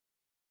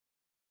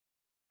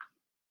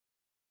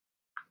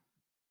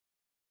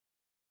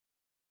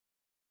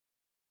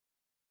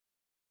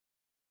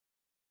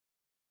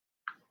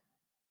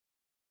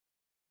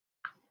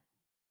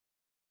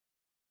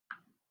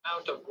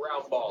 Amount of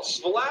ground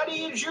balls.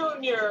 Vladdy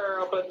Jr.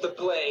 up at the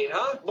plate,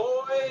 huh?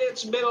 Boy,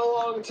 it's been a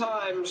long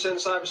time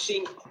since I've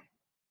seen.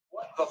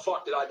 What the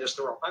fuck did I just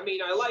throw? I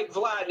mean, I like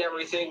Vlad and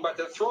everything, but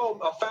to throw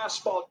him a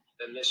fastball,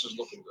 then this is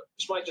looking good.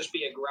 This might just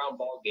be a ground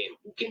ball game.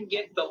 Who can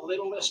get the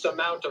littlest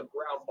amount of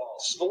ground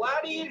balls?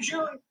 Vladdy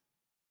Jr.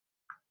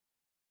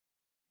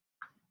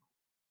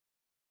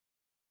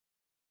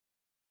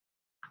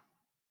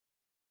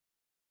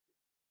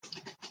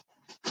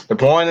 The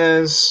point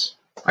is,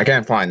 I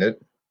can't find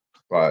it,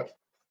 but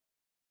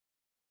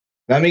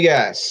let me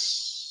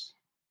guess.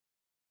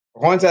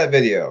 According to that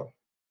video,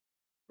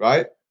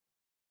 right?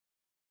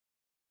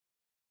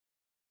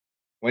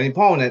 When the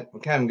opponent,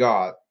 Kevin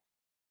God,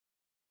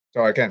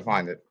 so I can't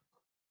find it.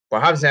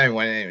 But how does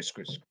anyone anyway?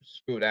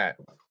 Screw that.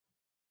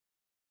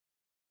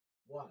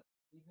 What?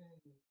 Even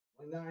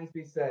when the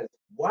ISP says,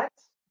 what?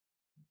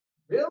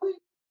 Really?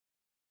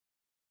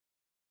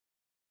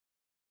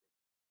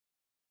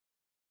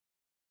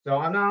 So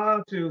I'm not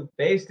allowed to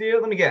base steal?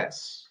 Let me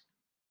guess.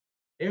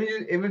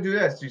 Even do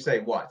this, you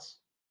say what?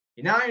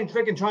 You're not even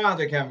freaking trying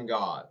to, Kevin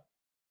God.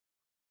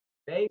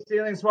 Base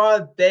stealing is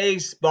part of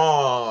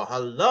baseball.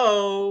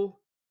 Hello?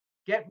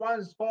 Get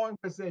one scoring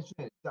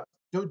position.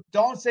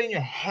 Don't say in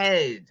your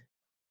head,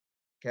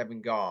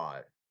 Kevin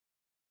God.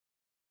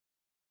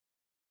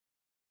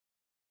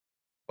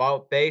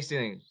 About base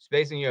stealing.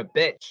 Spacing you're a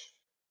bitch.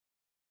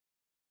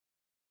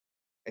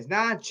 It's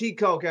not a cheat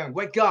code, Kevin.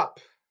 Wake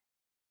up.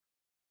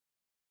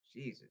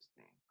 Jesus,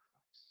 man.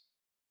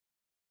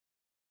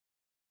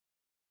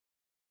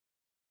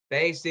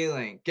 Base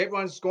stealing. Get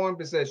one scoring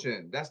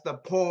position. That's the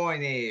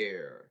point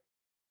here.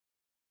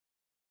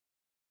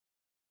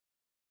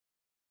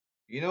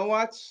 You know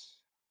what?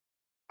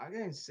 I'm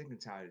getting sick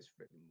and tired of this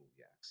freaking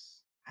movie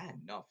X. I had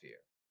enough here.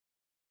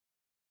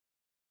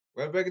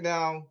 We're breaking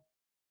down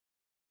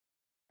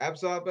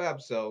episode by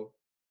episode,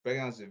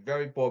 breaking down some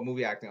very poor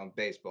movie acting on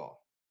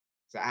baseball.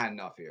 So I had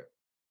enough here.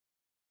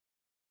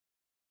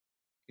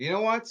 You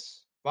know what?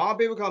 Follow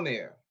people come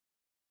here.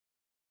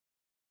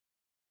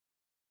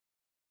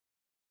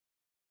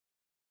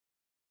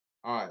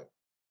 All right.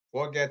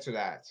 We'll get to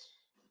that.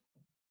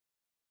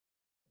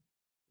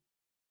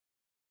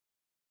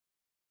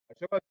 I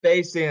show you what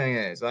base stealing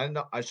is.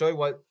 I show you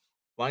what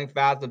running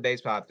fast and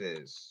base path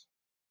is.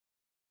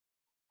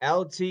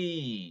 LT.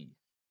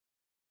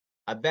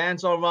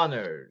 Advance on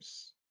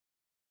runners.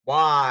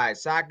 Y.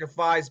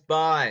 Sacrifice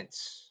bunt.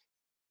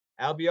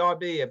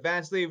 LBRB.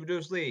 Advance lead,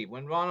 reduce lead.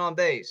 When run on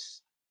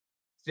base.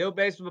 Steal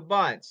base with a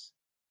bunt.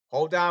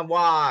 Hold down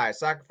Y.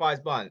 Sacrifice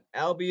bunt.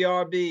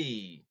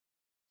 LBRB.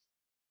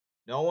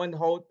 No one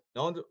hold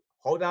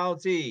down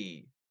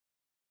T.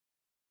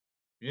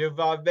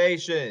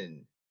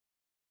 Revivation.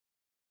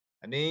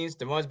 That means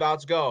the run's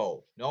about to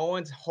go. No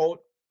one's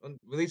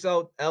release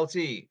out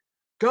LT.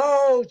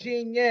 Go,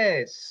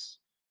 genius!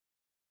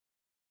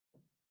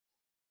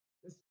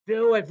 Let's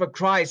do it for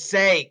Christ's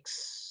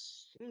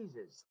sakes.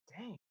 Jesus,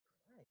 dang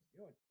Christ,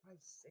 you're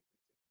Christ's sake.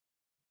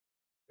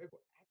 For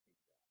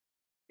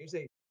You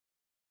say,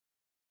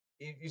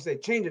 you say,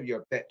 change of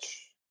your bitch.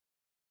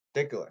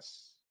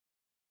 Ridiculous.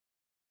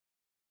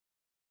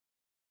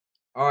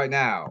 All right,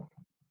 now.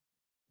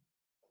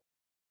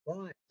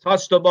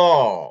 Touch the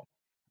ball.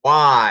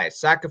 Why?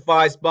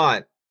 Sacrifice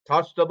bunt.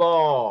 Touch the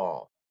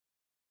ball.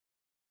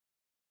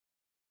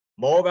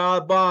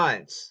 Mobile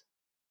bunts.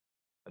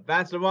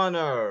 Advance the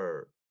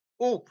runner.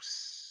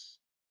 Oops.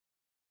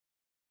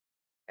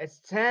 It's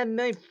 10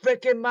 million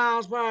freaking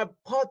miles per hour.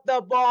 Put the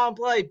ball in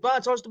play.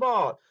 Bunt, touch the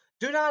ball.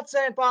 Do not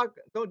say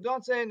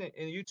don't say in a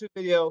YouTube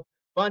video,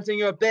 bunting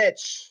your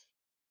bitch.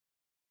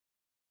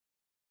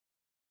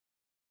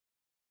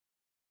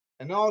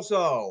 And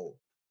also,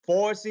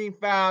 4-seam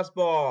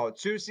fastball,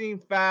 2-seam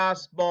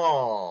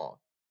fastball,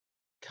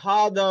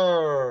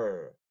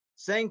 cutter,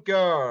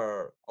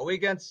 sinker, a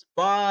weekend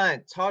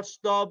bunt, touch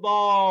the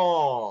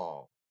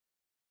ball.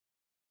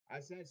 I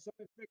said so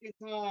many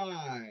freaking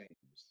times.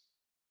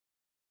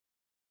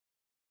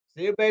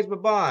 Steal base for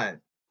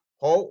bunt.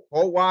 Hold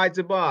wide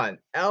to bunt.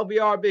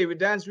 LBRB,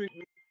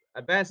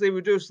 advancedly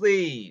reduced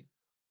lead.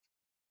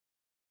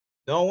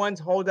 No one's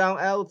hold down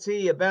LT,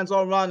 advance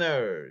all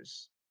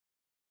runners.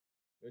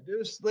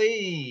 Reduce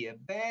lead,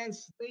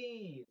 advance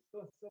lead. So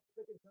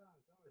freaking time.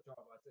 Sorry,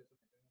 Charles, I said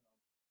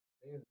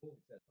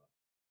something.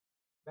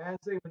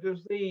 Advancing,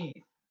 reduce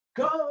lead.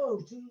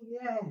 Go,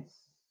 genius.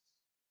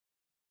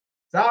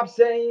 Stop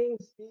saying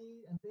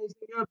speed and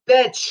facing your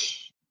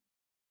bitch.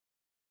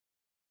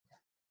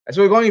 That's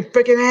what we're going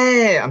freaking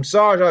head. I'm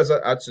sorry,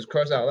 I just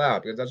curse out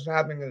loud because that's what's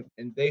happening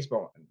in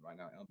baseball right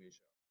now. NBA show.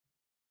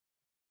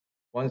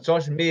 One of the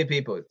social media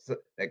people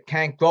that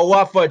can't grow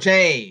up for a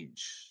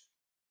change.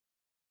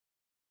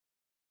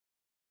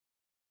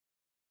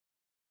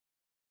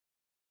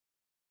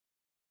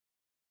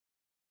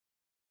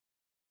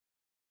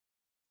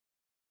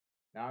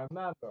 Now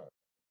remember,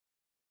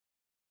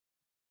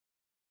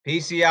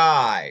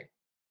 PCI.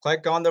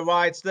 Click on the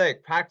right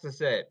stick.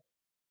 Practice it.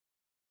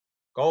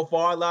 Go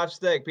far left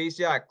stick.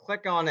 PCI.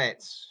 Click on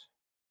it.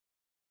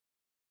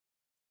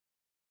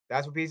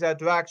 That's what PCI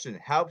direction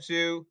helps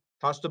you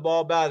touch the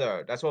ball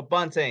better. That's what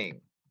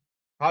bunting.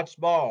 Touch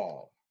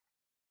ball.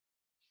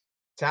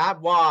 Tap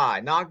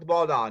wide. Knock the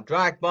ball down.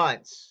 Drag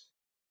bunts.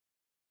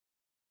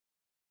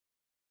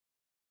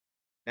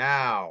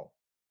 Now,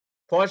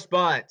 push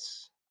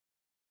bunts.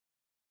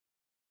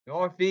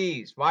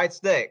 Northeast. Right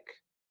stick.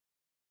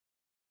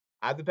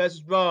 Have the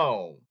pitch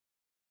thrown.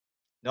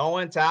 No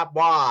one tap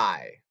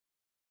wide.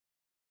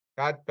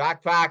 Got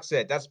back tracks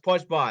it. That's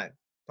push bunt.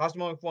 Toss the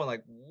moving forward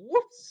like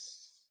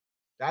whoops.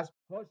 That's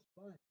push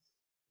bunt.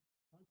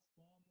 Touch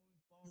ball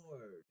moving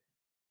forward.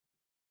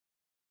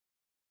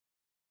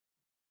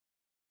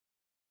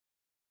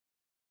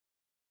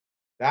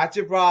 That's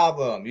your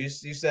problem. You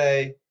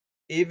say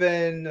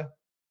even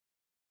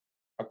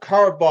a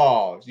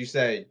curveball. You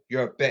say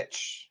you're a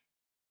bitch.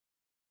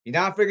 You're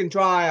not freaking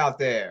trying out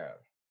there.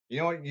 You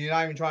know what? You're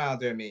not even trying out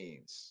there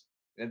means.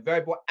 It's a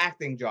very poor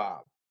acting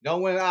job. No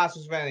one asks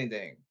us for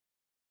anything.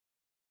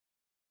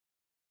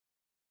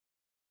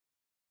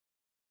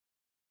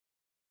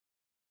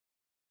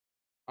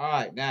 All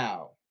right,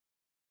 now.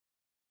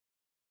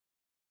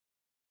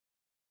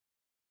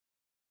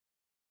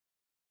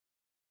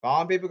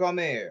 Following people come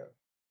here.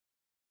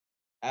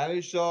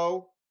 Ali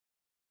Show,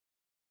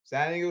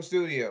 San Diego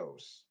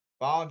Studios.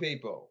 Following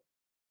people.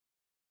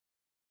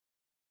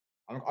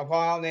 I'm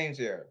calling out names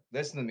here.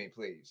 Listen to me,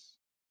 please.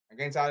 I'm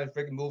getting tired of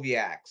freaking movie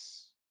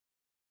acts.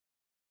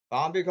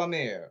 Following people come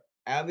here.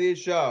 Ali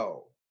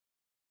Show,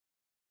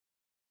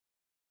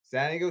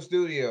 San Diego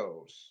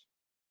Studios.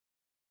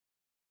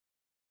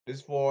 This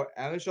is for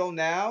Ali Show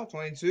Now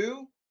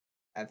 22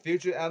 and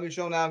future Ali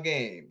Show Now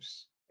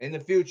games in the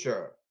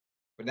future.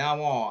 From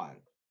now on.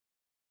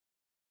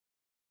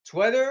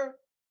 Twitter,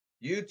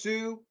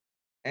 YouTube,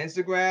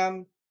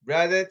 Instagram,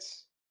 Reddit,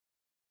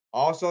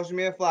 all social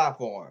media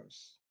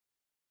platforms.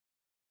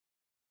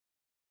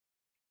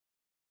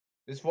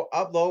 This is for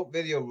upload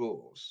video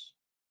rules.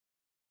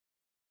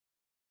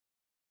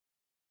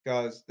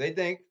 Because they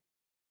think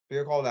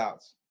people called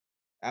out.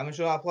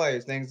 Amateur not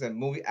players thinks that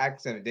movie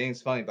accent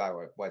is funny by the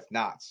way, but it's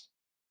not.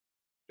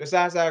 Just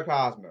ask Eric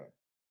Hosmer,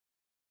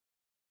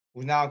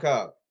 who's now a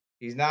Cub.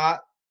 He's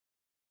not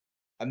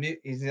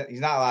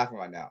laughing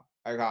right now.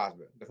 Eric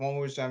Hosmer, the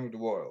former chairman of the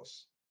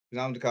Royals. He's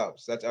not with the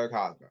Cubs. That's Eric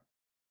Hosmer.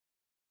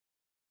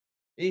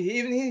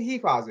 He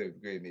positively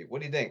agreed with me. What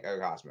do you think,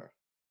 Eric Hosmer?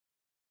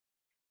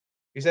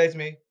 He says to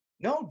me,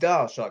 "No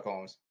duh, Sherlock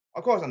Holmes.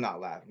 Of course I'm not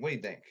laughing. What do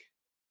you think?"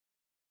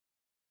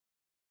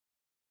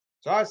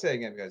 So I say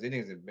again because he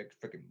thinks it's a big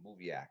freaking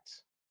movie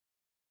act.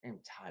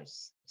 I'm tired,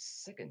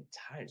 sick and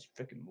tired of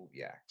freaking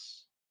movie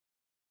acts.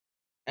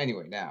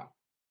 Anyway, now.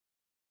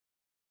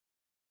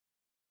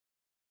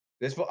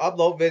 This for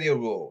upload video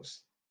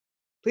rules.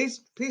 Please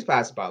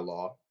pass it by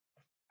law.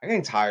 I'm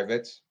getting tired of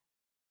it.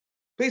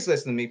 Please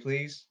listen to me,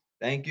 please.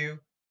 Thank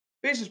you.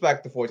 Please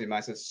respect the 14 man.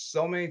 I said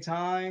so many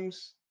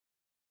times.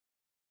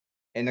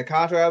 In the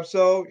contract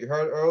episode you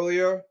heard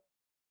earlier,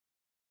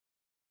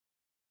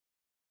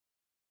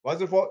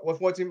 What's 14?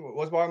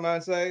 What's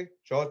Bartman say?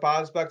 Shows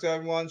positive respect to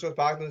everyone. Shows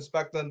positive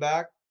respect to them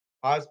back.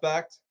 Positive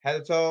respect, head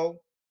to toe.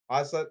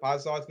 Positive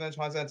start to finish,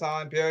 100%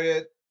 time.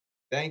 Period.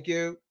 Thank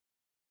you.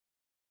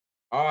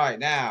 All right,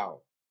 now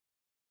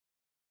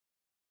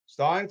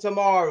starting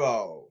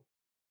tomorrow,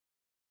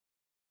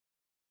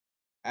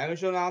 NBA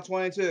Show Now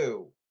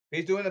 22.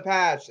 He's doing the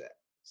patch.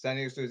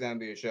 Sending us to his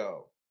NBA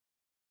show.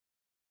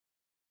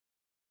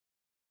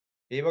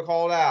 People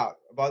called out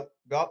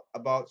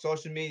about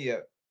social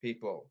media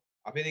people.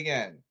 I'll repeat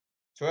again.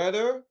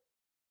 Twitter,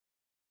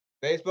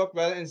 Facebook,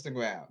 Reddit,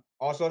 Instagram,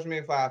 all social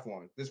media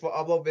platforms. This is for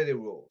upload video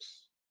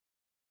rules.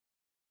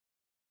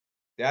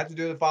 They have to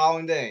do the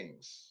following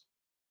things.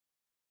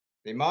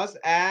 They must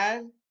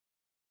add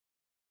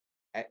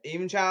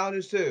even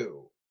challenges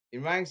too,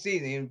 in ranked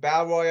season, in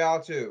Battle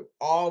Royale too.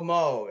 All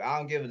mode, I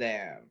don't give a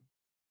damn.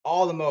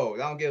 All the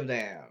modes, I don't give a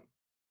damn.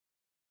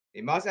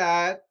 They must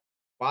add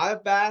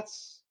 5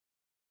 bats,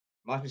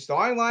 must be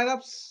starting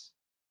lineups,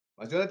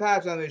 must do the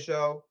patch on this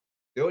show.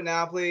 Do it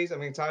now, please. I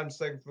mean, time to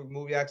second for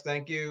Movie X.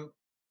 Thank you.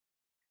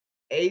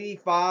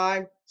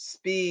 85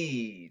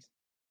 speed.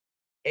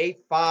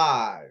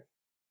 85.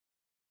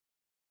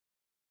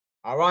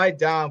 I'll write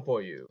down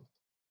for you.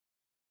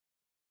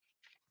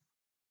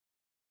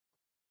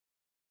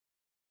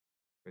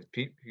 Because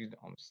Pete don't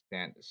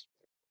understand this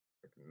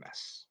freaking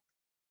mess.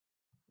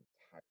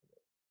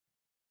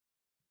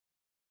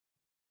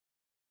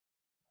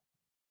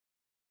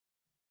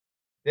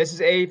 This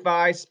is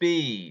 85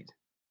 speed.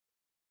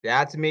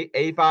 That's me,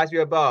 85 speed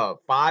above.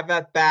 5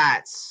 at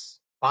bats.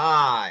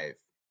 5.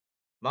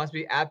 Must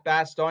be at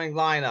bat starting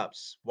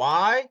lineups.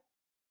 Why?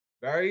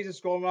 Very easy to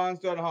score runs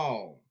to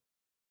home.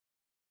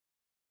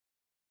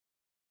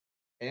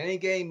 In any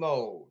game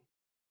mode.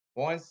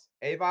 Once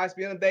 85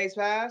 speed on the base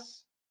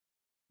pass,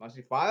 must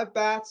be 5 at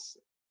bats,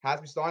 has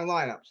to be starting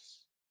lineups.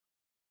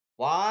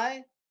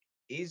 Why?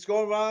 Easy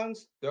score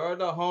runs, third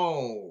to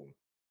home.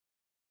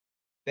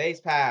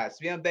 Base pass,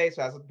 speed on base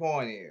pass, that's the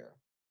point here.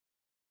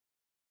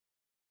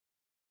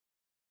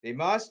 They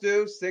must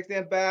do 60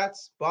 at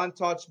bats, bunt,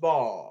 touch,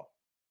 ball.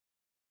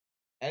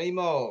 Any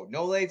mode,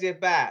 no lazy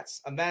at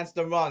bats, advance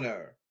the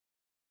runner.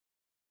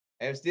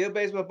 If steal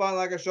base with a bunt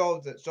like I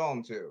showed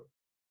them to,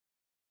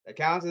 it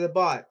counts as a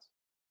bunt.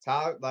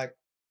 Tyler, like,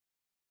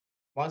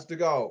 bunts to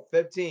go,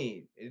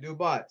 15. You do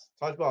bunts,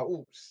 touch ball,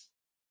 oops.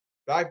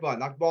 Strike bunt,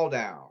 knock the ball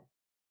down.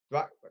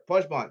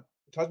 Push bunt,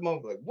 touch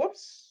bunt, like,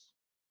 whoops.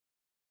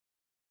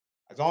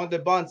 As long as they're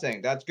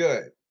bunting, that's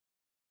good.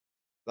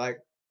 Like,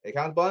 it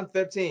counts bunt,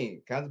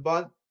 15. Counts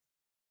bunt.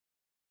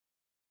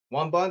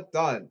 1 bunt,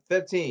 done.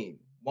 15.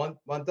 1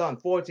 done.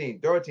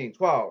 14, 13,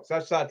 12,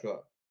 etc.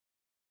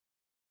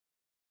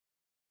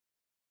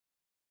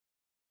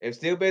 If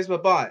steal base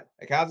with a bunt,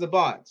 it counts a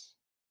bunt.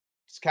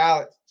 Just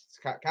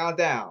count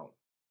down.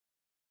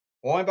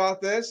 Worry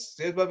about this,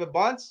 steal base with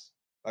bunts,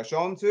 I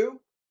show them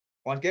to.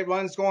 Want to get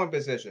run in scoring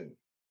position.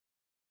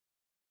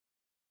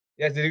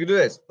 Yes, did you do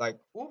this? Like,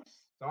 oops.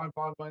 Sorry,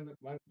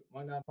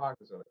 one down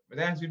pockets of it. But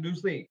then you do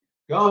sleep.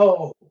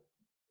 Go.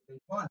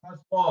 Bunt, touch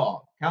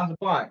ball. Count the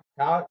bunt.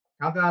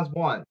 Countdown's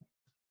 1.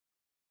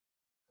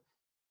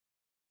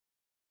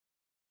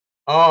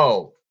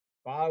 Oh,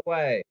 by the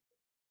way,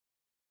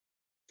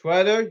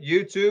 Twitter,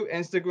 YouTube,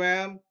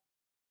 Instagram,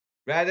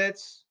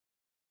 Reddit,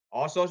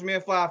 all social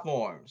media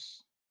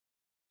platforms.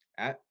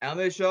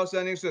 NBA show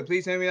sending so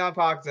please send me on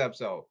podcast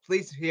episode.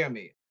 Please hear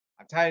me.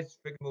 I'm tired of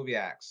freaking movie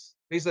acts.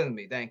 Please listen to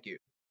me. Thank you.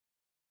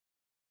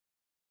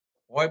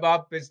 Worry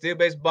about steal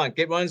base bunt.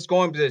 Get run in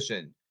scoring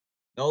position.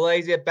 No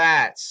lazy at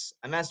bats.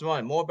 And that's the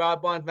run. More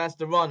about bunt, that's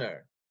the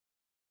runner.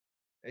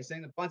 They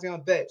saying the bunting on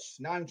a bitch.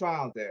 Not even trying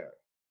out there.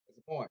 That's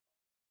the point.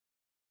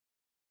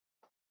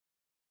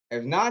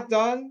 If not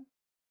done,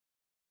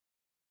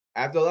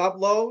 after the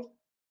upload,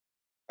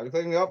 after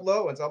clicking the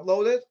upload, when it's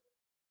uploaded,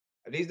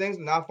 if these things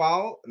are not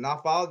followed,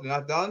 they're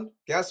not done,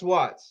 guess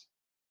what?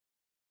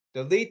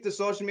 Delete the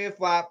social media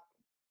flap.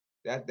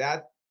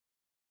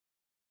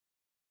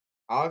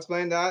 I'll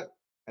explain that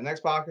in the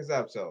next podcast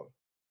episode.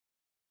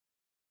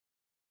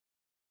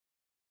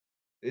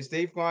 This is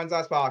Steve Klein's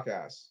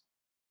podcast.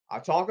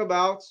 I'll talk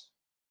about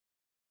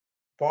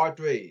part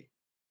 3.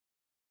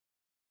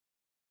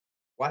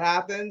 What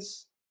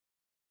happens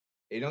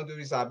if you don't do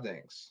these type of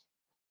things?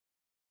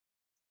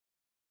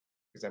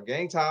 Because I'm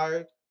getting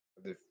tired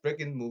of the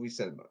freaking movie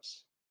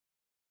cinemas.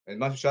 It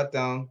must be shut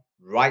down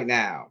right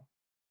now.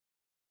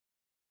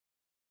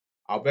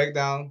 I'll break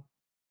down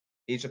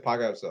each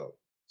podcast episode.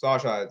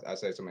 Sorry, I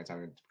say so many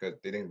times because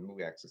they think the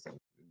movie access system.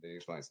 They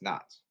explain it's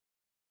not.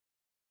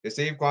 The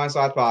Steve Klein's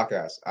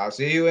podcast. I'll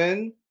see you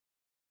in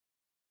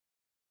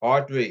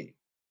part 3.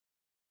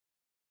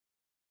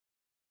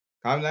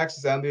 Come next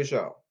is the NBA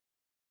show.